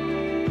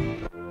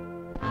see.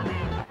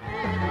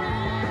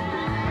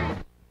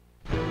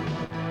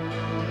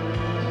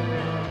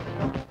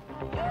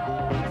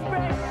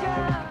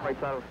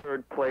 Right out of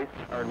third place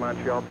are in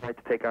Montreal tonight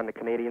to take on the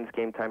Canadians.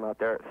 Game time out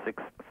there at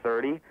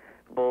 6:30.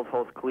 The Bulls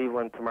host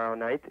Cleveland tomorrow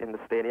night in the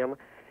stadium.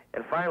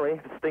 And finally,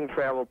 the Sting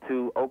traveled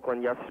to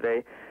Oakland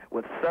yesterday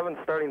with 7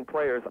 starting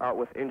players out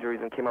with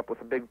injuries and came up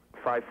with a big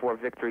 5-4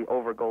 victory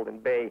over Golden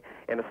Bay.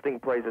 And the Sting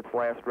plays its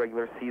last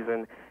regular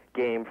season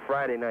game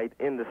Friday night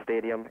in the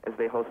stadium as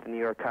they host the New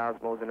York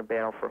Cosmos in a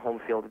battle for home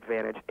field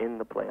advantage in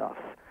the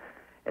playoffs.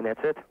 And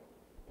that's it.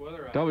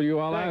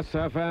 WLS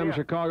FM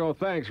Chicago.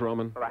 Thanks,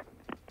 Roman. Bye-bye.